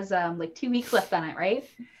still has like 2 weeks left on it, right?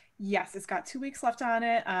 Yes, it's got 2 weeks left on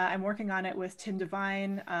it. I'm working on it with Tim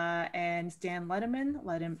Devine and Dan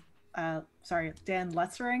Letterman. Dan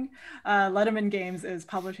Letzering. Letterman Games is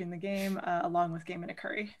publishing the game along with Game in a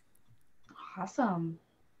Curry. Awesome.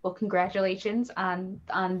 Well, congratulations on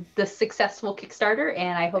the successful Kickstarter,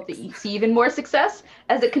 and I hope that you see even more success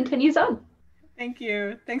as it continues on. Thank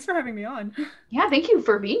you. Thanks for having me on. Yeah, thank you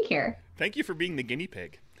for being here. Thank you for being the guinea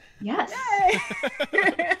pig. Yes.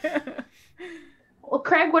 Well,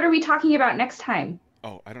 Craig, what are we talking about next time?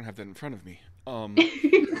 Oh, I don't have that in front of me. Oh,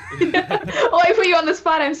 I put you on the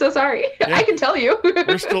spot. I'm so sorry. Yeah. I can tell you.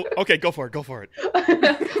 We're still okay. Go for it.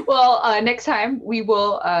 Well, next time we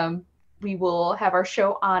will have our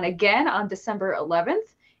show on again on December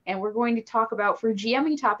 11th, and we're going to talk about, for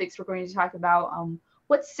GMing topics, we're going to talk about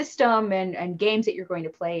what system and games that you're going to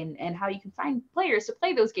play, and how you can find players to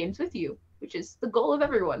play those games with you, which is the goal of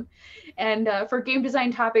everyone. And for game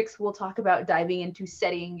design topics, we'll talk about diving into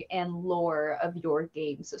setting and lore of your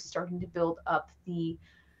game. So starting to build up the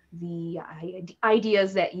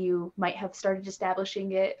ideas that you might have started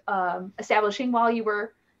establishing while you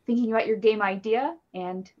were thinking about your game idea.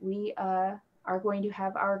 And we are going to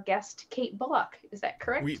have our guest, Kate Bullock. Is that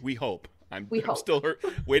correct? We hope. I'm hope. still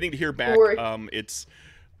waiting to hear back. It's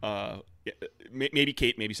maybe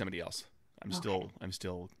Kate, maybe somebody else. I'm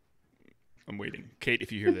waiting. Kate,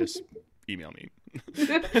 if you hear this, email me.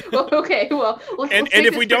 Well, okay. Well, and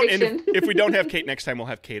if we don't, if we don't have Kate next time, we'll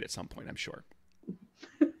have Kate at some point, I'm sure.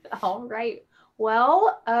 All right.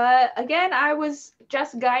 Well, again, I was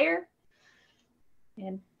Jess Geyer,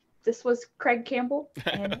 and this was Craig Campbell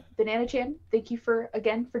and Banana Chan. Thank you for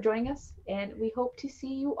joining us, and we hope to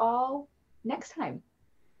see you all next time.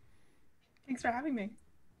 Thanks for having me.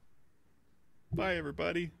 Bye,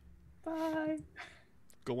 everybody. Bye.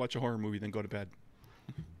 Go watch a horror movie, then go to bed.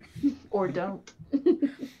 Or don't.